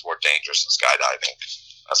 30 times more dangerous than skydiving.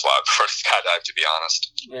 That's why I prefer to skydive, to be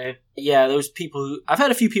honest. Yeah, those people I've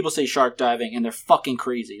had a few people say shark diving, and they're fucking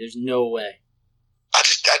crazy. There's no way. I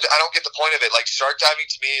don't get the point of it. Like, shark diving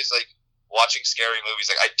to me is like watching scary movies.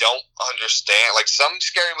 Like, I don't understand. Like, some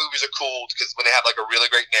scary movies are cool because when they have like a really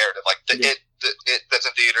great narrative, like It that's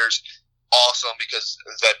in theaters, awesome because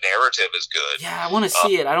the narrative is good. Yeah, I want to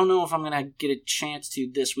see it. I don't know if I'm gonna get a chance to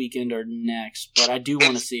this weekend or next, but I do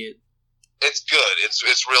want to see it. It's good. It's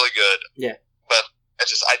really good. Yeah. But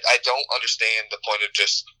I don't understand the point of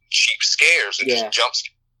just cheap scares and just jump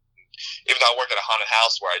scares. Even though I work at a haunted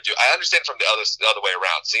house where I understand from the other way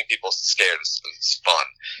around. Seeing people scared is fun.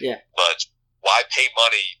 Yeah. But why pay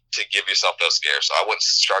money to give yourself those scares? So I wouldn't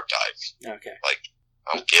shark dive. Okay. Like,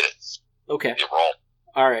 I don't get it. Okay. You're wrong.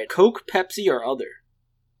 All right. Coke, Pepsi, or other?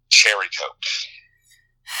 Cherry Coke.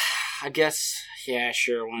 I guess. Yeah,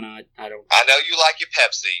 sure. Why not? I know you like your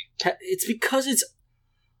Pepsi. It's because it's.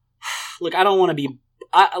 Look, I don't want to be.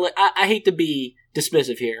 I hate to be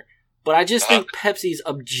dismissive here, but I just think Pepsi's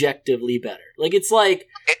objectively better. Like, it's like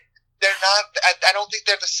they're not. I don't think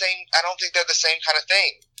they're the same. I don't think they're the same kind of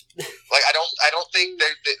thing. Like, I don't think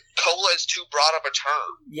cola is too broad of a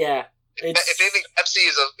term. Yeah. If anything, Pepsi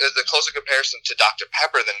is a closer comparison to Dr.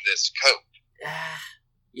 Pepper than it is Coke.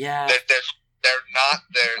 Yeah. They're not.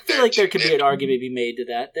 I feel like there could be an argument to be made to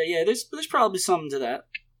that. Yeah, there's probably something to that.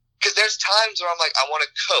 Because there's times where I'm like, I want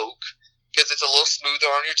a Coke because it's a little smoother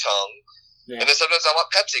on your tongue, and then sometimes I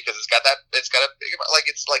want Pepsi because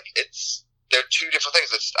they're two different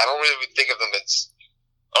things. I don't really think of them as,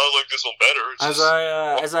 I like this one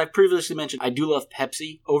better. As I previously mentioned, I do love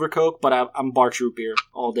Pepsi over Coke, but I'm Barq's root beer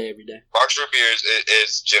all day, every day. Barq's root beer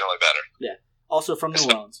is generally better. Yeah. Also from New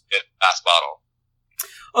Orleans. Fast bottle.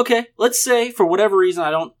 Okay, let's say for whatever reason,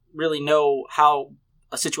 I don't really know how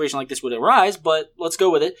a situation like this would arise, but let's go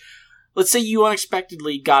with it. Let's say you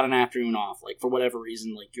unexpectedly got an afternoon off, like for whatever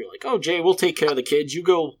reason, like you're like, oh Jay, we'll take care of the kids. You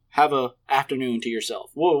go have a afternoon to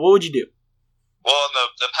yourself. What would you do? Well,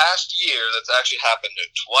 in the past year, that's actually happened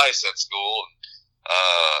twice at school.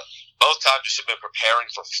 Both times you should have been preparing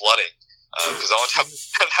for flooding. Because I went to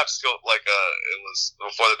school, it was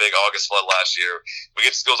before the big August flood last year. We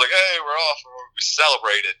get to school, like, hey, we're off. We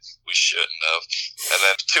celebrated. We shouldn't have. And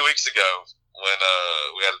then 2 weeks ago, when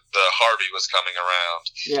we had the Harvey was coming around,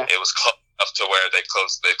 it was close enough to where they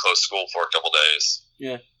closed school for a couple days.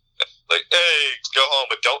 Yeah. Like, hey, go home,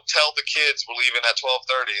 but don't tell the kids we're leaving at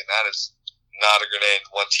 12:30, and that is not a grenade.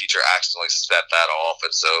 One teacher accidentally set that off,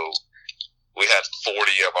 and so we had 40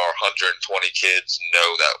 of our 120 kids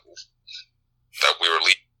know that we were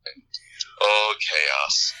leaving. Oh,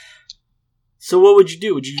 chaos. So what would you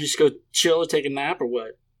do? Would you just go chill or take a nap, or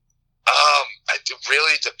what? It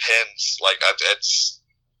really depends.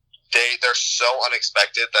 They're so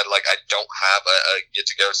unexpected that I don't have a get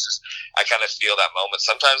to go. It's just, I kind of feel that moment.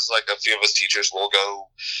 Sometimes a few of us teachers will go,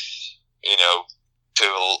 to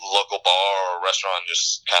a local bar or restaurant and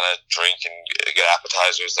just kind of drink and get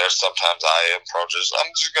appetizers there. Sometimes I am prone to I'm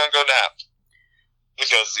just gonna go nap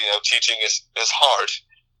because teaching is hard.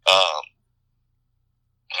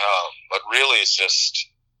 But really it's just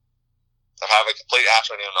if I have a complete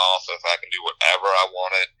afternoon off, if I can do whatever I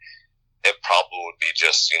wanted, it probably would be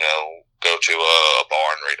just, go to a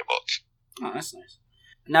bar and read a book. Oh, that's nice.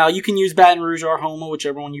 Now, you can use Baton Rouge or Houma,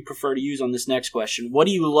 whichever one you prefer to use on this next question. What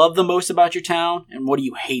do you love the most about your town, and what do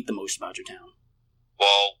you hate the most about your town?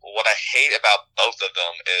 Well, what I hate about both of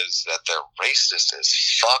them is that they're racist as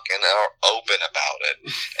fuck and are open about it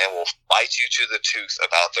and will fight you to the tooth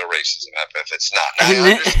about their racism if it's not.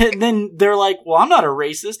 And then they're like, well, I'm not a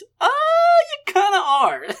racist. You kind of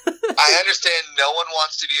are. I understand no one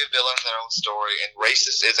wants to be a villain in their own story, and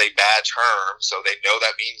racist is a bad term, so they know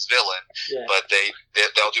that means villain, but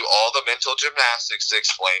they'll do all the mental gymnastics to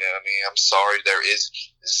explain it. I mean, I'm sorry, there is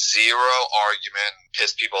zero argument,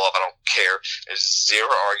 piss people off, I don't care. There's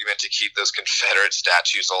zero argument to keep those Confederate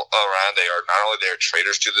statues all around. They are not only they are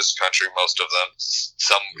traitors to this country, most of them,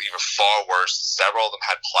 some even far worse. Several of them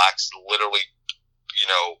had plaques literally,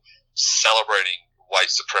 celebrating white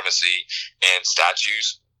supremacy, and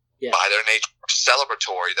statues by their nature are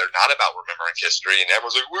celebratory. They're not about remembering history, and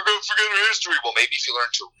everyone's like, we're going to forget our history. Well, maybe if you learn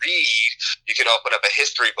to read, you can open up a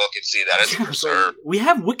history book and see that as a preserve. We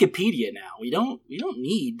have Wikipedia now. We don't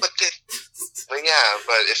need. But if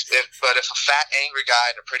a fat angry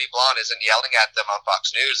guy and a pretty blonde isn't yelling at them on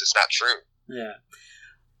Fox News, it's not true. Yeah.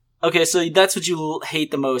 Okay, so that's what you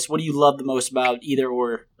hate the most. What do you love the most about either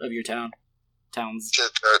or of your towns?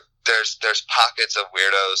 There's pockets of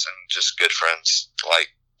weirdos and just good friends.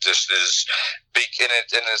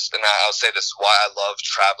 And I'll say this: why I love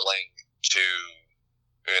traveling to,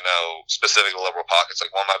 specific liberal pockets.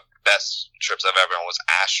 One of my best trips I've ever on was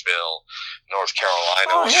Asheville, North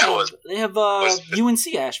Carolina. Oh, yeah. They have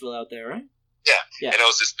UNC Asheville out there, right? Yeah. And it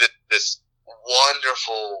was this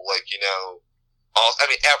wonderful,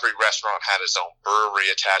 every restaurant had its own brewery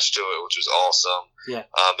attached to it, which was awesome. Yeah.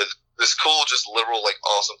 But this cool, just liberal,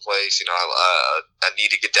 awesome place. I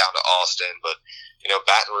need to get down to Austin, but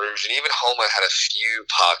Baton Rouge and even Houma had a few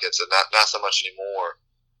pockets, and not so much anymore.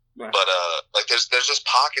 Right. But there's just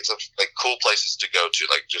pockets of cool places to go to,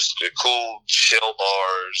 just cool chill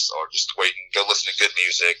bars, or just wait and go listen to good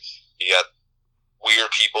music. You got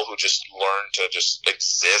weird people who just learn to just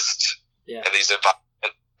exist in these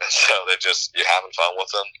environments, so you're having fun with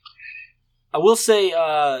them. I will say,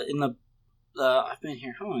 I've been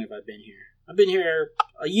here. How long have I been here? I've been here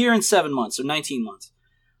a year and 7 months, or 19 months.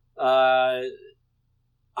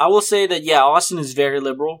 I will say that, Austin is very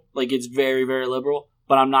liberal. It's very, very liberal.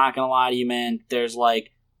 But I'm not going to lie to you, man. There's,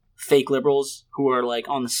 fake liberals who are,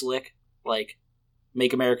 on the slick.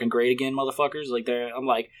 Make America great again, motherfuckers. I'm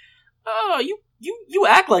like, oh, you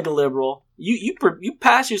act like a liberal. You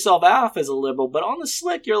pass yourself off as a liberal. But on the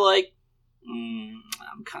slick, you're like,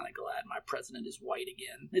 I'm kind of glad my president is white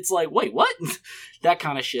again. It's like, wait, what? That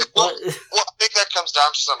kind of shit. Well, I think that comes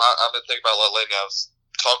down to something I've been thinking about lately. I was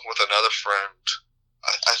talking with another friend.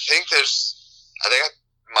 I think I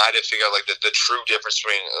might have figured out the true difference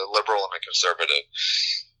between a liberal and a conservative,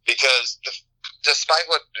 because despite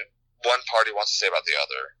what one party wants to say about the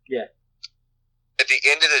other, at the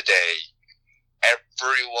end of the day,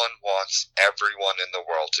 everyone wants everyone in the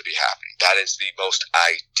world to be happy. That is the most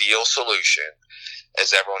ideal solution,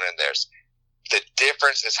 as everyone in theirs. The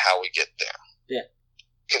difference is how we get there. Yeah.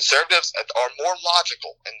 Conservatives are more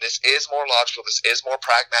logical, and this is more logical, this is more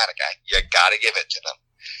pragmatic. You gotta give it to them.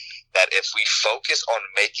 That if we focus on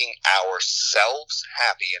making ourselves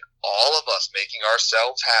happy, and all of us making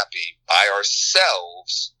ourselves happy by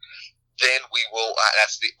ourselves, then we will,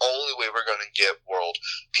 that's the only way we're going to give world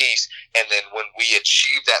peace. And then when we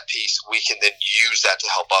achieve that peace, we can then use that to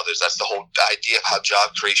help others. That's the whole idea of how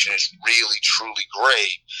job creation is really, truly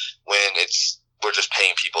great, when it's we're just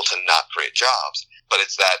paying people to not create jobs. But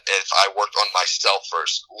it's that if I worked on myself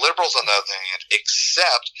first. Liberals, on the other hand,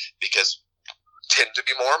 accept, because tend to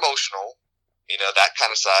be more emotional, that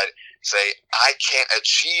kind of side, say, I can't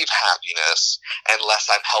achieve happiness unless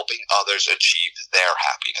I'm helping others achieve their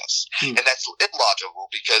happiness. And that's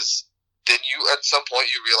illogical, because then at some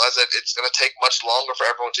point you realize that it's going to take much longer for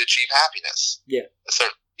everyone to achieve happiness. Yeah. A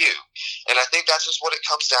certain few. And I think that's just what it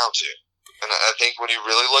comes down to. And I think when you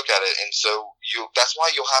really look at it, and so that's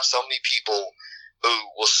why you'll have so many people who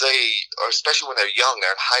will say, or especially when they're young,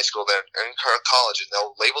 they're in high school, they're in college, and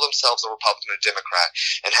they'll label themselves a Republican or Democrat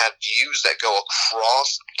and have views that go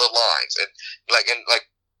across the lines, and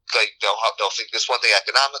they'll think this one thing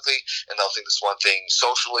economically, and they'll think this one thing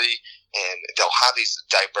socially, and they'll have these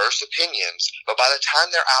diverse opinions. But by the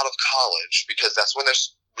time they're out of college, because that's when they're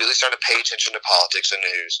really starting to pay attention to politics and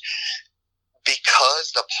news,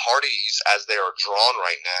 because the parties, as they are drawn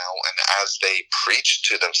right now, and as they preach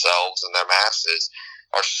to themselves and their masses,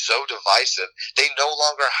 are so divisive, they no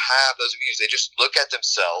longer have those views. They just look at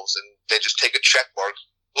themselves and they just take a check mark.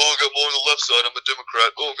 Oh, I got more on the left side, I'm a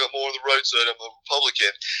Democrat. Oh, I got more on the right side, I'm a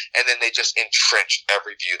Republican. And then they just entrench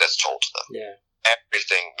every view that's told to them. Yeah.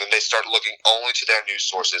 Everything. Then they start looking only to their news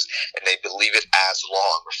sources, and they believe it as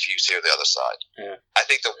law and refuse to hear the other side. Yeah. I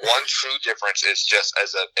think the one true difference is just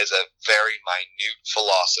as a very minute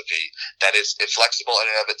philosophy that is flexible in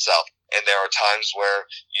and of itself. And there are times where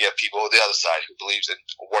you have people on the other side who believes in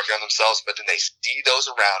working on themselves, but then they see those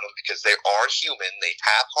around them because they are human, they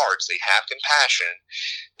have hearts, they have compassion.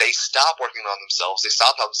 They stop working on themselves, they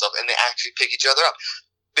stop helping themselves, and they actually pick each other up.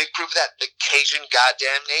 Big proof of that, the Cajun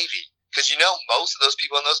goddamn Navy. Because most of those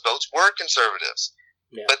people in those boats were conservatives.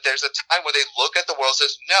 Yeah. But there's a time where they look at the world and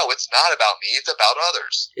says, no, it's not about me, it's about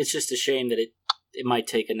others. It's just a shame that it might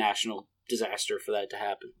take a national disaster for that to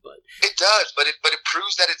happen. But it does, but it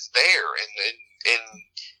proves that it's there.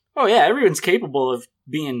 Oh yeah, everyone's capable of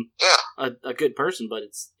being a good person, but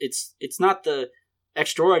it's not the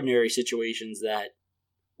extraordinary situations that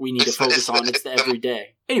we need to focus on. It's the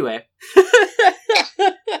everyday. Anyway.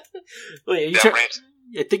 Wait,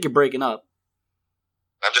 I think you're breaking up.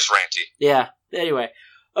 I'm just ranty. Yeah. Anyway.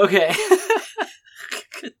 Okay.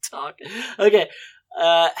 Good talk. Okay.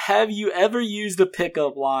 Have you ever used a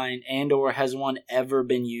pickup line, and or has one ever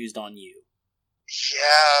been used on you?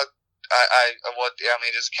 Yeah.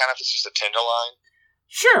 Does it count if it's just a Tinder line?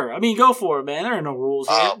 Sure. I mean, go for it, man. There are no rules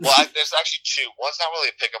here. There's actually two. One's not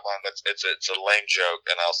really a pickup line, but it's a lame joke,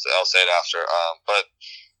 and I'll say it after. But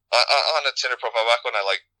on a Tinder profile, back when I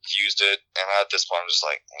used it, and at this point I'm just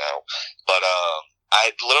like, no. But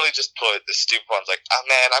I literally just put the stupid ones like, oh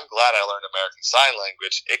man, I'm glad I learned American Sign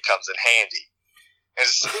Language. It comes in handy.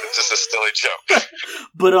 It's just a silly joke.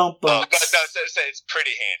 But no, it's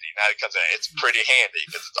pretty handy. Not it comes in. It's pretty handy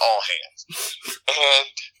because it's all hands.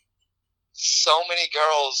 And so many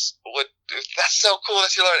girls would. That's so cool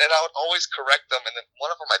that you learned, and I would always correct them. And then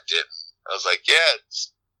one of them I didn't. I was like, yeah,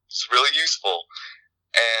 it's really useful.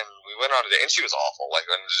 And we went on a date, and she was awful.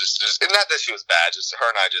 Just not that she was bad, just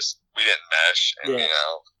her and I we didn't mesh. And,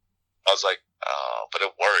 I was like, oh, but it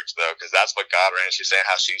worked, though, because that's what got her in. She's saying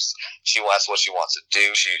how that's what she wants to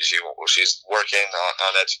do. She's working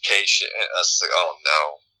on education. And I was like, oh, no.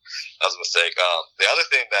 That was a mistake. The other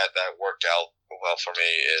thing that worked out well for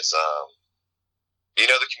me is,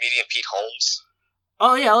 the comedian Pete Holmes?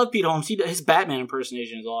 Oh, yeah, I love Pete Holmes. His Batman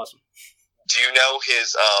impersonation is awesome. Do you know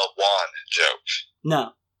his Juan joke?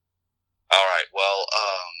 No. All right. Well,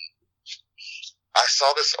 I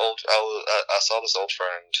saw this old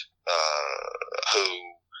friend who,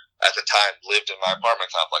 at the time, lived in my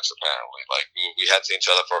apartment complex. Apparently, we hadn't seen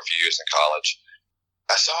each other for a few years in college.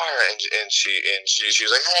 I saw her, and she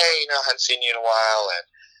was like, "Hey, I hadn't seen you in a while." And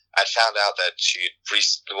I found out that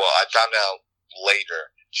I found out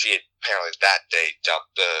later she had apparently that day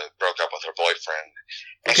broke up with her boyfriend,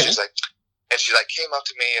 and okay. And she came up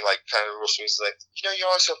to me and kind of real sweet. She's like, you're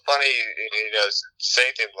always so funny.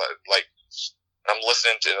 Say anything like I'm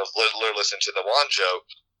listening to the one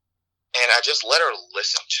joke, and I just let her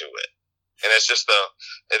listen to it. And it's just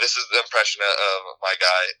this is the impression of my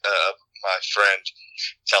guy, my friend,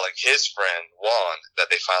 telling his friend Juan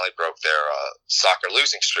that they finally broke their soccer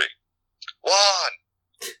losing streak. Juan,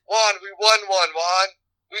 we won one, Juan.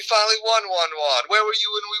 We finally won 1-1. Where were you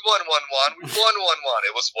when we won 1-1? We won 1-1.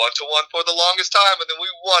 It was 1-1 for the longest time, and then we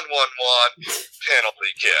won 1-1.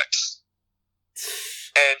 Penalty kicks.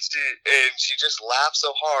 And she just laughed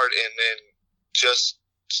so hard, and then just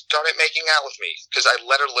started making out with me because I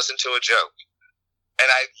let her listen to a joke. And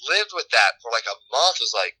I lived with that for a month. I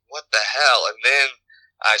was like, what the hell? And then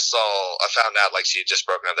I found out she had just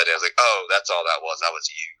broken up that day. I was like, oh, that's all that was. I was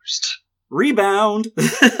used. Rebound.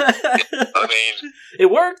 I mean, it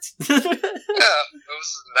worked. Yeah, it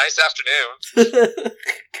was a nice afternoon.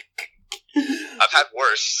 I've had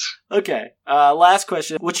worse. Okay. Last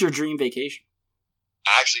question. What's your dream vacation?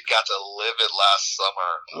 I actually got to live it last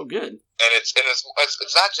summer. Oh, good. And it's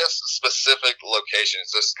not just a specific location.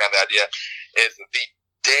 It's just kind of the idea. Is the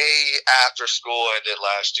day after school ended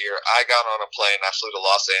last year, I got on a plane. I flew to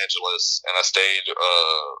Los Angeles, and I stayed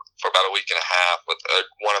for about a week and a half with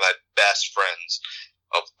one of my best friends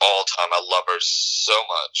of all time. I love her so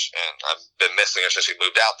much, and I've been missing her since we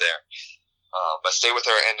moved out there. I stayed with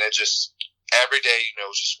her, and it just every day,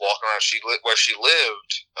 just walking around. Where she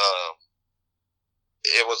lived.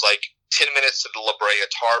 It was like 10 minutes to the La Brea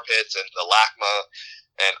Tar Pits and the LACMA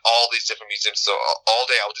and all these different museums. So all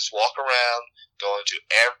day I would just walk around, going to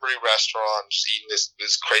every restaurant, just eating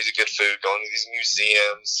this crazy good food, going to these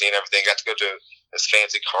museums, seeing everything. Got to go to this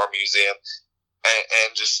fancy car museum.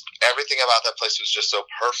 And just everything about that place was just so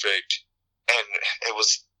perfect. And it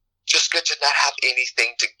was just good to not have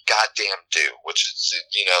anything to goddamn do, which is,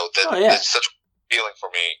 that's such a feeling for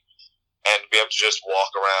me. And be able to just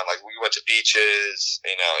walk around. Like, we went to beaches,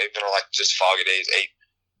 even on, like, just foggy days.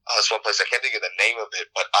 This one place, I can't think of the name of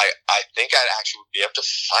it, but I think I'd actually be able to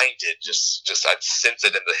find it. Just I'd sense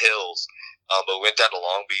it in the hills. But we went down to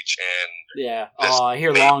Long Beach, and... Yeah. I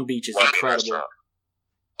hear Long Beach is incredible.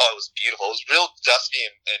 Oh, it was beautiful. It was real dusty,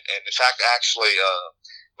 and in fact, actually,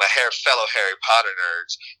 my fellow Harry Potter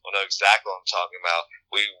nerds will know exactly what I'm talking about.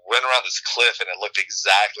 We went around this cliff, and it looked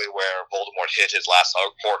exactly where Voldemort hid his last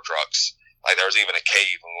Horcrux. Like, there was even a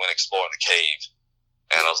cave, and we went exploring the cave.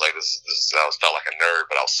 And I was like, I felt like a nerd,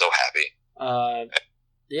 but I was so happy.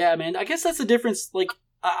 Yeah, man. I guess that's the difference. Like,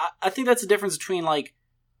 I think that's the difference between, like,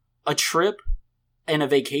 a trip and a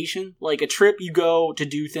vacation. Like, a trip, you go to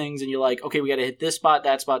do things, and you're like, okay, we got to hit this spot,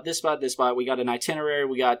 that spot, this spot, this spot. We got an itinerary.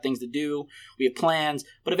 We got things to do. We have plans.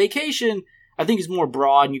 But a vacation, I think, is more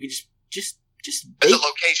broad, and you can just it's a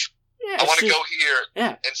location. Yeah, I want to go here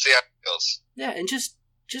and see how it feels. Yeah, and just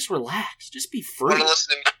relax. Just be free. I want to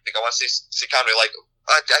listen to music. I want to see comedy. Like,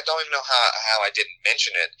 I don't even know how I didn't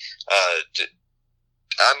mention it.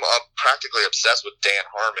 I'm practically obsessed with Dan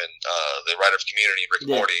Harmon, the writer of Community and Rick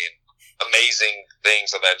and Morty, and amazing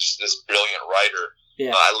things about just this brilliant writer.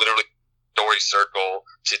 Yeah. I literally story circle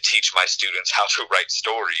to teach my students how to write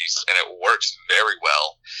stories, and it works very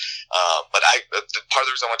well. But the part of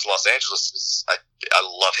the reason I went to Los Angeles is I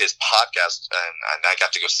love his podcast, and I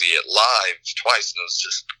got to go see it live twice, and it was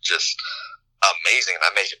just amazing. And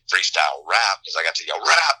I made him freestyle rap because I got to yell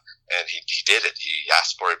rap, and he did it. He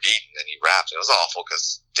asked for a beat, and then he rapped. And it was awful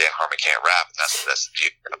because Dan Harmon can't rap, and that's the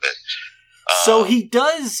beauty of it. So he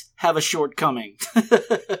does have a shortcoming.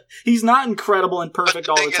 He's not incredible and perfect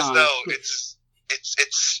all the time. Though, it's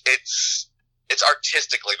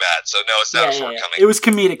artistically bad. So no, it's not a shortcoming. It was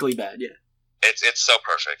comedically bad. Yeah, it's so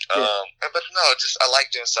perfect. But no, I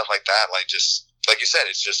like doing stuff like that. Like, just like you said,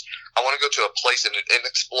 it's just I want to go to a place and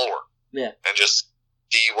explore. Yeah, and just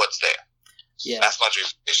see what's there. Yeah, that's my dream.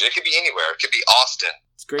 It could be anywhere. It could be Austin.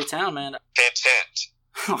 It's a great town, man. Tent.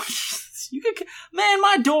 You could, man.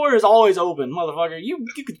 My door is always open, motherfucker. You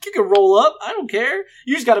can roll up. I don't care.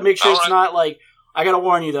 You just got to make sure it's not like. I gotta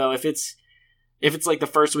warn you though. If it's like the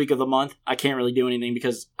first week of the month, I can't really do anything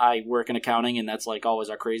because I work in accounting, and that's like always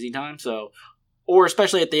our crazy time. So, or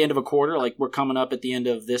especially at the end of a quarter, like we're coming up at the end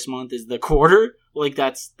of this month is the quarter. Like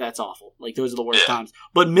that's awful. Like those are the worst times.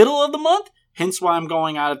 But middle of the month, hence why I'm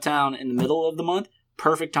going out of town in the middle of the month.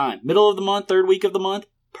 Perfect time. Middle of the month, third week of the month,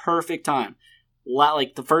 perfect time.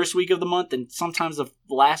 Like the first week of the month and sometimes the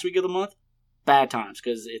last week of the month, bad times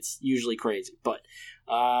because it's usually crazy. But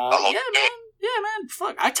yeah, man,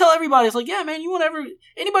 fuck. I tell everybody, it's like, yeah, man,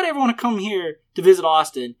 anybody ever want to come here to visit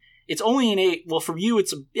Austin? It's only for you,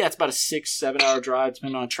 it's about a 6-7 hour drive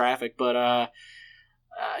depending on traffic. But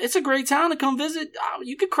it's a great town to come visit.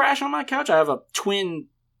 You could crash on my couch. I have a twin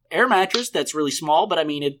air mattress that's really small, but I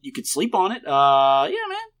mean, you could sleep on it. Yeah,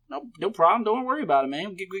 man. No problem. Don't worry about it,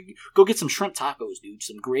 man. Go get some shrimp tacos, dude.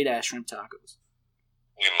 Some great ass shrimp tacos.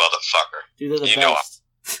 You motherfucker. Dude, they're the best.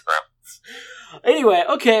 Anyway,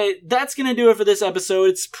 okay, that's gonna do it for this episode.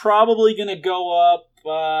 It's probably gonna go up.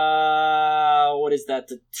 What is that?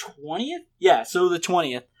 The 20th? Yeah, so the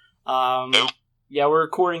 20th. Yeah, we're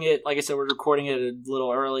recording it. Like I said, we're recording it a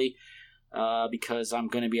little early because I'm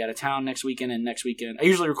gonna be out of town next weekend. And next weekend, I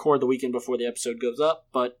usually record the weekend before the episode goes up.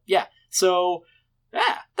 But yeah, so.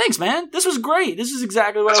 Yeah, thanks, man. This was great. This is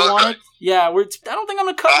exactly what I wanted. Good. Yeah, I don't think I'm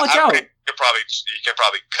gonna cut much out. You can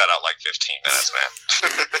probably cut out like 15 minutes, man.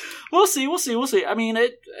 We'll see. I mean,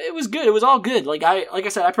 it was good. It was all good. Like I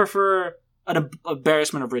said, I prefer an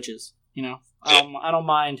embarrassment of riches. You know, I don't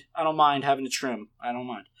mind having to trim. I don't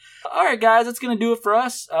mind. All right, guys, that's gonna do it for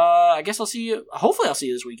us. I guess I'll see you. Hopefully, I'll see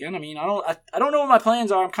you this weekend. I mean, I don't know what my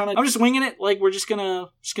plans are. I'm just winging it. Like, we're just gonna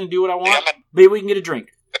do what I want. Yeah, maybe we can get a drink.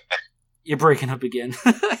 You're breaking up again.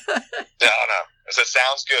 No. I said,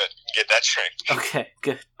 sounds good. You can get that drink. Okay,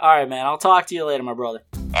 good. All right, man. I'll talk to you later, my brother.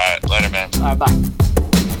 All right, later, man. All right, bye.